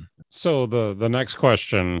it. And so the next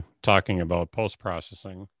question, talking about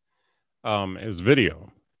post-processing, is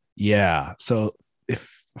video. Yeah. So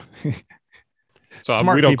if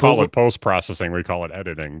so we don't call it post-processing, we call it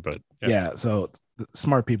editing, but yeah. So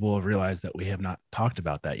smart people have realized that we have not talked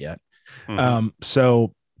about that yet.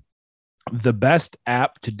 So the best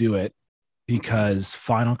app to do it, because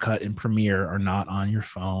Final Cut and Premiere are not on your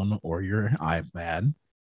phone or your iPad.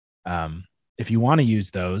 If you want to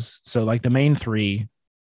use those, so like the main three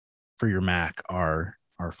for your Mac are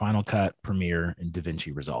Final Cut, Premiere, and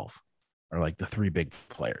DaVinci Resolve, are like the three big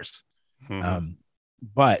players.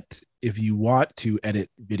 But if you want to edit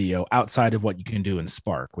video outside of what you can do in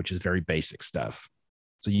Spark, which is very basic stuff,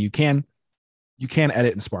 so you can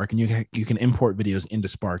edit in Spark, and you can import videos into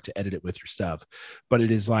Spark to edit it with your stuff, but it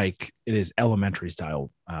is elementary style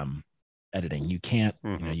editing. You can't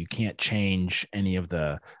you can't change any of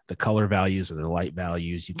the color values or the light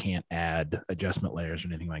values. You can't add adjustment layers or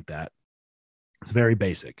anything like that. It's very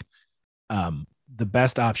basic. The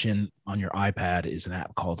best option on your iPad is an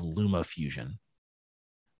app called LumaFusion,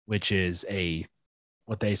 which is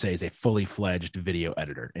what they say is a fully fledged video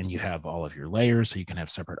editor. And you have all of your layers. So you can have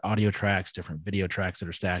separate audio tracks, different video tracks that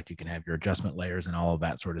are stacked. You can have your adjustment layers and all of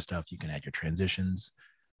that sort of stuff. You can add your transitions.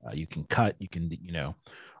 You can cut, you can,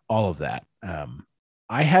 all of that.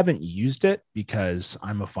 I haven't used it because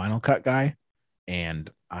I'm a Final Cut guy.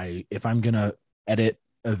 And if I'm going to edit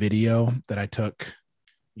a video that I took,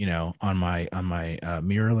 on my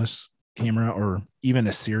mirrorless camera, or even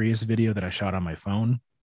a serious video that I shot on my phone,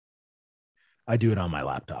 I do it on my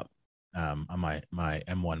laptop, on my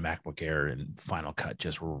M1 MacBook Air, and Final Cut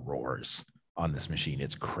just roars on this machine.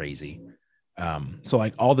 It's crazy. So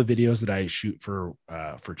like all the videos that I shoot for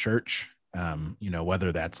church,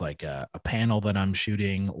 whether that's like a panel that I'm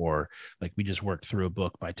shooting, or like we just worked through a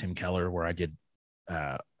book by Tim Keller where I did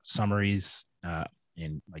summaries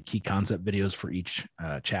and like key concept videos for each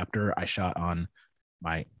chapter. I shot on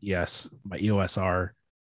my EOS R,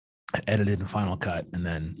 edited in Final Cut, and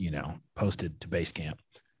then posted to Basecamp.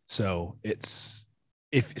 So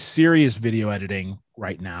if serious video editing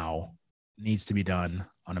right now needs to be done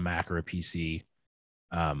on a Mac or a PC,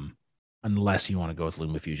 unless you want to go with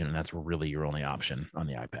LumaFusion, and that's really your only option on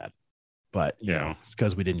the iPad. But it's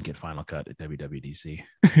because we didn't get Final Cut at WWDC.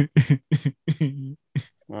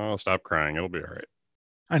 Well, stop crying. It'll be all right.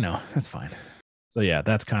 I know, that's fine. So yeah,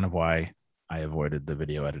 that's kind of why I avoided the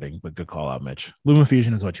video editing, but good call out, Mitch.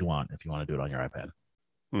 LumaFusion is what you want if you want to do it on your iPad.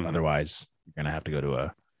 Otherwise, you're going to have to go to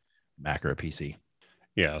a Mac or a PC.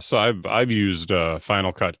 Yeah, so I've used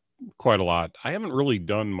Final Cut quite a lot. I haven't really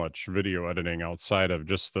done much video editing outside of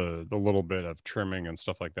just the little bit of trimming and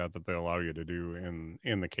stuff like that they allow you to do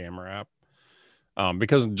in the camera app.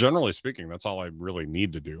 Because generally speaking, that's all I really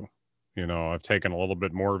need to do. I've taken a little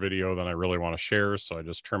bit more video than I really want to share, so I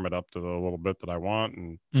just trim it up to the little bit that I want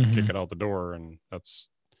and kick it out the door, and that's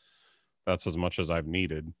as much as I've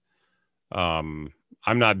needed. I'm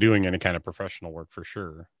not doing any kind of professional work for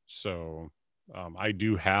sure, so I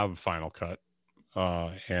do have Final Cut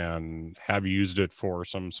and have used it for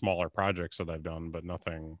some smaller projects that I've done, but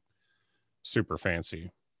nothing super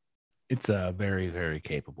fancy. It's a very, very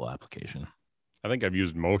capable application. I think I've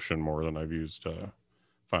used Motion more than I've used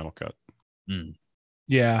Final Cut.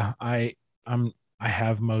 Yeah, I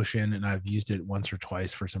have Motion, and I've used it once or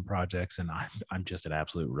twice for some projects, and I'm just an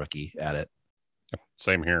absolute rookie at it.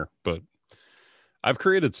 Same here, but I've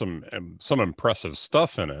created some impressive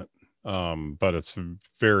stuff in it, but it's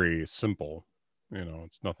very simple.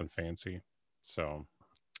 It's nothing fancy. So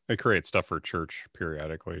I create stuff for church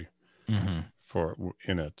periodically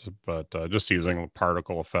in it, but just using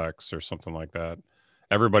particle effects or something like that.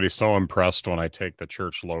 Everybody's so impressed when I take the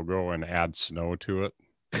church logo and add snow to it.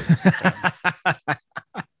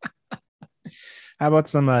 How about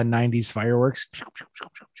some 90s fireworks?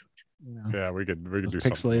 Yeah, we could do pixelated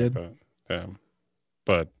something like that. Yeah.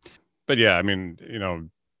 But yeah, I mean,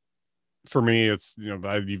 for me, it's,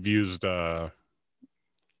 I've used Final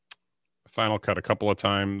Cut a couple of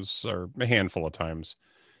times, or a handful of times,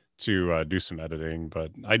 to do some editing,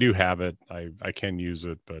 but I do have it. I can use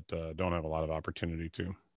it, but don't have a lot of opportunity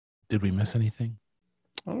to. Did we miss anything?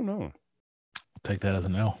 I don't know. I'll take that as a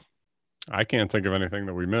no. I can't think of anything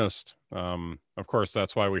that we missed. Of course,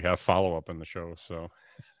 that's why we have follow-up in the show. So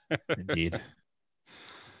Indeed.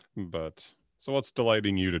 But so what's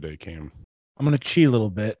delighting you today, Cam? I'm going to cheat a little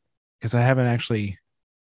bit because I haven't actually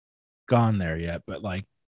gone there yet, but like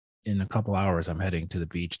in a couple hours, I'm heading to the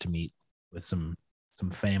beach to meet with some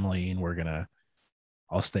family, and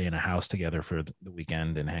I'll stay in a house together for the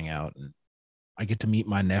weekend and hang out. And I get to meet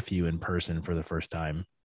my nephew in person for the first time.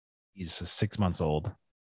 He's 6 months old,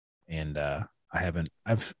 and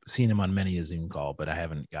I've seen him on many a Zoom call, but I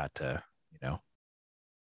haven't got to,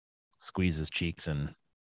 squeeze his cheeks and,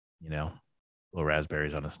 little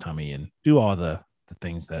raspberries on his tummy and do all the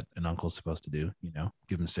things that an uncle's supposed to do,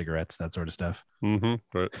 give him cigarettes, that sort of stuff.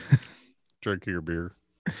 But drink your beer.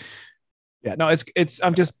 Yeah, no,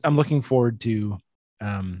 I'm looking forward to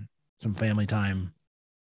some family time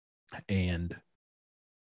and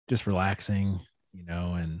just relaxing,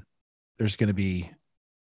 and there's going to be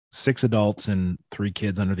 6 adults and 3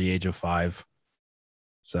 kids under the age of 5.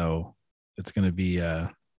 So it's going to be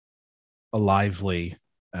a lively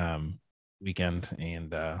weekend,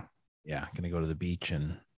 and yeah, gonna go to the beach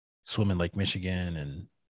and swim in Lake Michigan and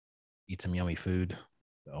eat some yummy food.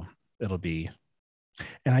 So it'll be,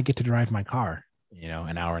 and I get to drive my car,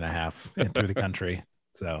 an hour and a half through the country.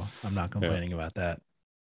 So I'm not Yeah. complaining about that.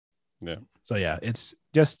 Yeah. So yeah, it's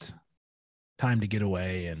just time to get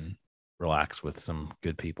away and relax with some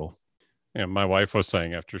good people. Yeah. My wife was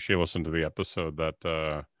saying after she listened to the episode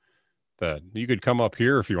that you could come up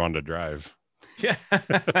here if you wanted to drive. Yeah,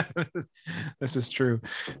 this is true.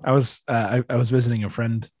 I was visiting a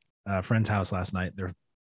friend's house last night.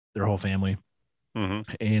 Their whole family, Mm-hmm.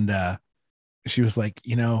 and she was like,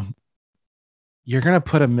 you're gonna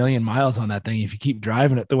put 1,000,000 miles on that thing if you keep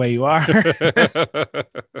driving it the way you are.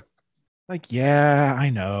 Like, yeah, I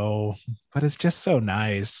know, but it's just so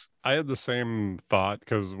nice. I had the same thought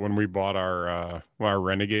because when we bought our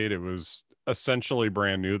Renegade, it was essentially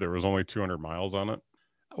brand new. There was only 200 miles on it.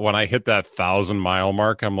 When I hit that 1,000-mile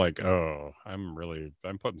mark, I'm like, oh, I'm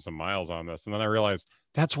putting some miles on this. And then I realized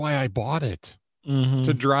that's why I bought it,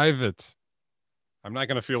 to drive it. I'm not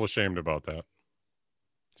going to feel ashamed about that.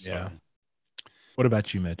 So, Yeah. What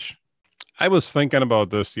about you, Mitch? I was thinking about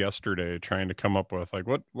this yesterday, trying to come up with like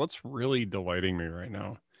what's really delighting me right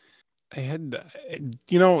now. I had,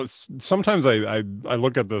 sometimes I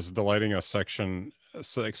look at this delighting us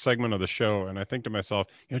segment of the show, and I think to myself,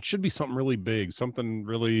 it should be something really big, something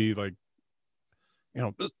really like,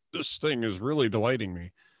 this thing is really delighting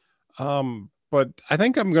me. But I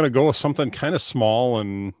think I'm going to go with something kind of small,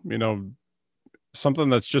 and something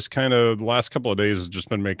that's just kind of the last couple of days has just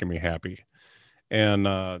been making me happy, and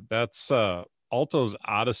that's Alto's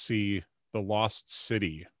Odyssey: The Lost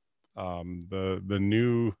City, the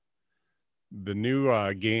new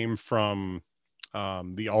game from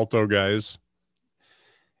the Alto guys,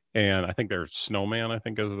 and I think they're Snowman. I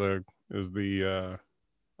think is the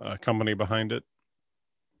company behind it.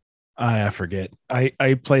 I forget.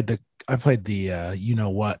 I played the you know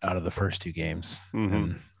what out of the first two games, Mm-hmm.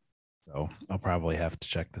 and so I'll probably have to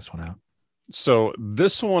check this one out. So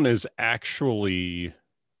this one is actually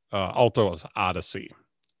Alto's Odyssey,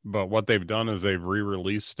 but what they've done is they've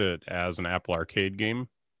re-released it as an Apple Arcade game,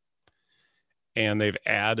 and they've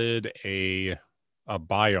added a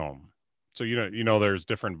biome. So there's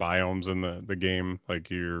different biomes in the game. Like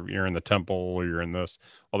you're in the temple, or you're in this.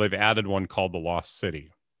 Well, they've added one called the Lost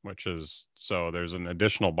City, which is, so there's an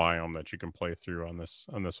additional biome that you can play through on this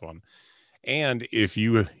one. And if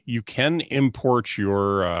you can import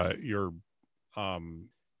your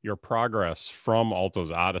progress from Alto's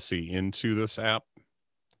Odyssey into this app.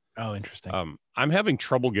 Oh, interesting. I'm having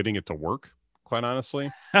trouble getting it to work, quite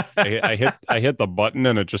honestly. I hit the button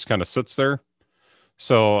and it just kind of sits there.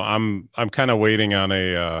 So I'm kind of waiting on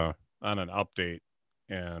on an update,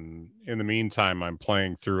 and in the meantime, I'm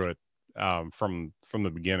playing through it from the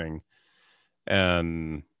beginning,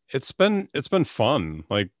 and it's been fun.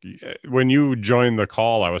 Like when you joined the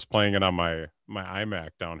call, I was playing it on my iMac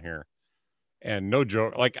down here, and no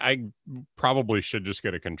joke, like I probably should just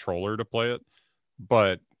get a controller to play it,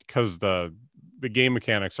 but because the game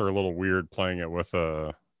mechanics are a little weird playing it with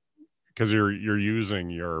a, because you're using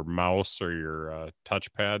your mouse or your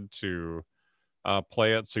touchpad to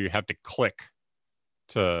play it, so you have to click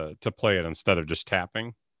to play it instead of just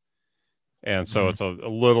tapping, and so it's a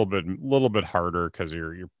little bit harder because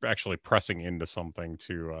you're actually pressing into something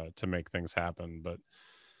to make things happen. But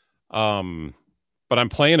I'm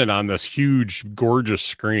playing it on this huge, gorgeous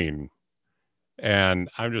screen, and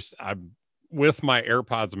I'm with my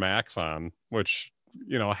AirPods Max on, which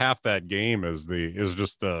half that game is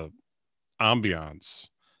just the ambiance,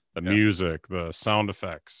 the music, the sound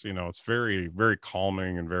effects. It's very, very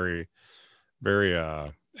calming and very, very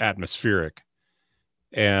atmospheric.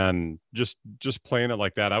 And just playing it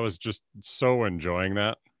like that, I was just so enjoying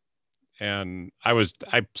that. And I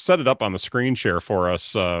set it up on the screen share for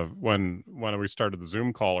us when we started the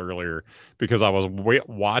Zoom call earlier, because I was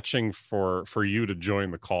watching for you to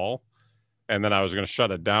join the call, and then I was going to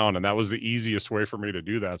shut it down, and that was the easiest way for me to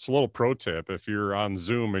do that. It's a little pro tip: if you're on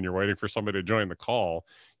Zoom and you're waiting for somebody to join the call,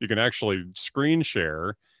 you can actually screen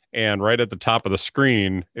share, and right at the top of the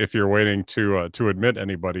screen, if you're waiting to admit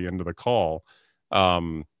anybody into the call,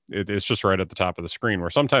 it's just right at the top of the screen. Where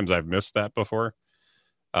sometimes I've missed that before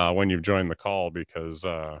when you've joined the call, because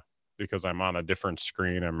I'm on a different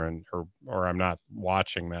screen, or I'm not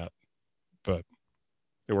watching that. But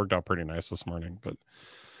it worked out pretty nice this morning. But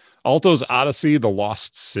Alto's Odyssey: The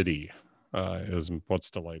Lost City is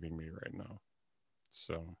what's delighting me right now.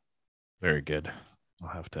 So very good. I'll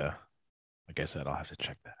have to, like I said, I'll have to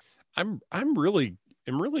check that. I'm really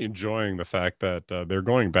enjoying the fact that they're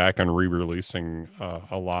going back and re-releasing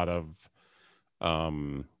a lot of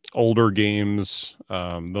older games,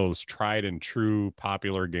 those tried and true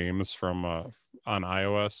popular games from on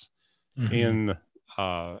iOS in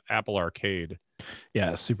Apple Arcade.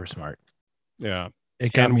 Yeah, super smart. Yeah.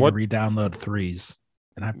 It got me to re-download Threes,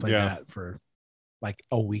 and I played that for like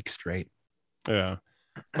a week straight. Yeah.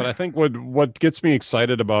 But I think what gets me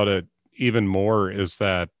excited about it even more is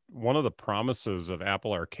that one of the promises of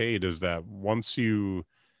Apple Arcade is that once you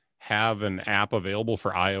have an app available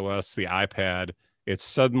for iOS, the iPad, it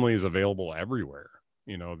suddenly is available everywhere.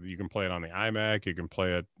 You know, you can play it on the iMac, you can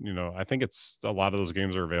play it, you know, I think it's a lot of those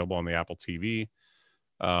games are available on the Apple TV.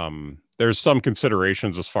 There's some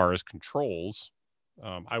considerations as far as controls.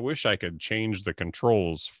 I wish I could change the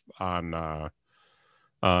controls on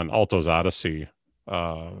Alto's Odyssey,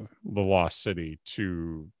 the Lost City,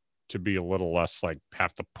 to be a little less like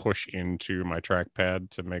have to push into my trackpad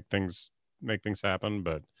to make things happen.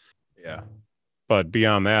 But yeah, but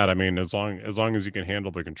beyond that, I mean, as long as you can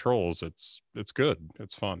handle the controls, it's good.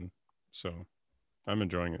 It's fun. So I'm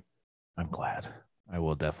enjoying it. I'm glad. I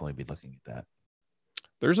will definitely be looking at that.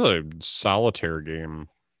 There's a solitaire game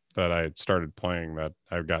that I had started playing that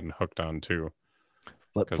I've gotten hooked on too.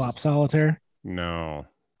 Flip Flop Solitaire? No.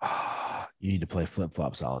 You need to play Flip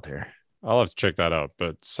Flop Solitaire. I'll have to check that out.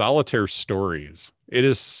 But Solitaire Stories, it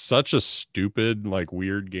is such a stupid, like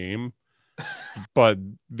weird game, but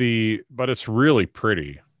it's really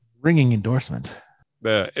pretty. Ringing endorsement.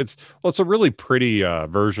 It's a really pretty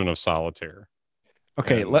version of Solitaire.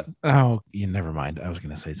 Okay, never mind. I was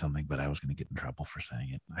going to say something, but I was going to get in trouble for saying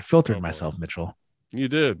it. I filtered myself, Mitchell. You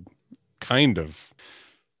did, kind of.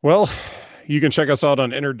 Well, you can check us out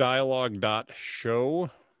on innerdialogue.show.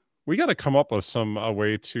 We got to come up with a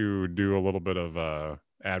way to do a little bit of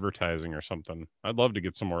advertising or something. I'd love to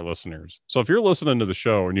get some more listeners. So if you're listening to the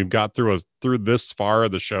show and you've got through this far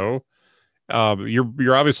of the show,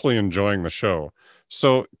 you're obviously enjoying the show.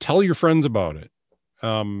 So tell your friends about it.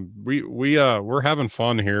 We're having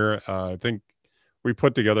fun here. I think we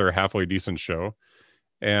put together a halfway decent show,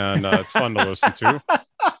 and it's fun to listen to.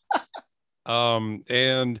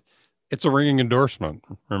 And it's a ringing endorsement.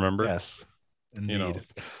 Remember? Yes, indeed. You know,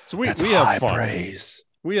 so we have fun. Praise.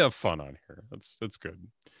 We have fun on here. That's good.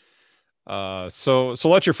 So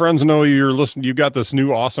let your friends know you're listening. You've got this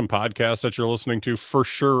new awesome podcast that you're listening to. For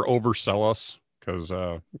sure, oversell us because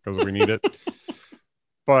we need it.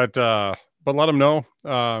 But let them know,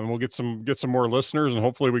 and we'll get some more listeners, and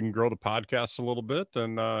hopefully we can grow the podcast a little bit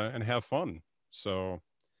and have fun. So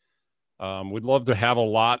we'd love to have a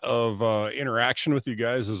lot of interaction with you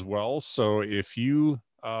guys as well. So if you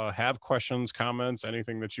have questions, comments,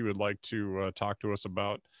 anything that you would like to talk to us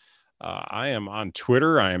about, I am on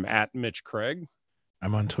Twitter. I am at Mitch Craig.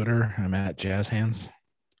 I'm on Twitter. I'm at Jazz Hands.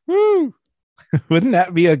 Woo! Wouldn't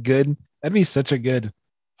that be that'd be such a good.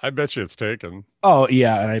 I bet you it's taken. Oh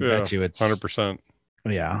yeah, and I bet you it's 100%.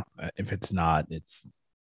 Yeah, if it's not,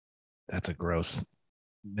 that's a gross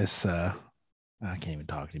miss. I can't even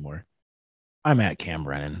talk anymore. I'm at Cam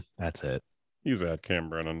Brennan. That's it. He's at Cam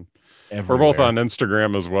Brennan. Everywhere. We're both on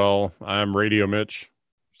Instagram as well. I'm Radio Mitch.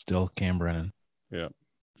 Still Cam Brennan. Yeah.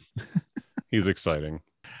 He's exciting.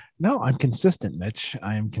 No, I'm consistent, Mitch.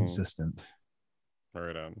 I am consistent.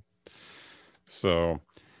 Right on. So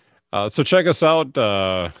check us out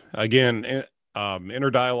again,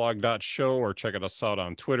 innerdialogue.show, or check us out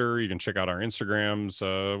on Twitter. You can check out our Instagrams,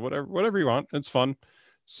 whatever you want. It's fun.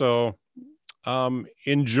 So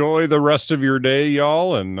enjoy the rest of your day,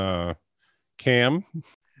 y'all. And Cam,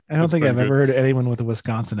 I don't think I've ever heard anyone with a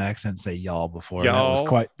Wisconsin accent say y'all before.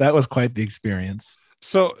 Y'all. That was quite the experience.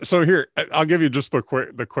 So here, I'll give you just the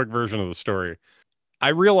quick version of the story. I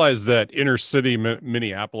realize that inner city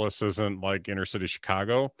Minneapolis isn't like inner city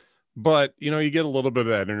Chicago, but you get a little bit of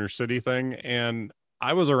that inner city thing. And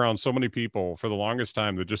I was around so many people for the longest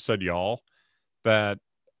time that just said y'all, that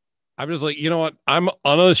I'm just like, you know what? I'm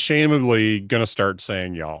unashamedly going to start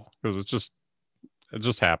saying y'all because it's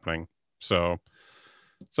just happening. So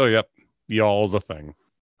yep. Y'all is a thing.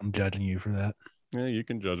 I'm judging you for that. Yeah, you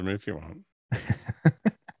can judge me if you want.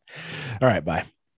 All right. Bye.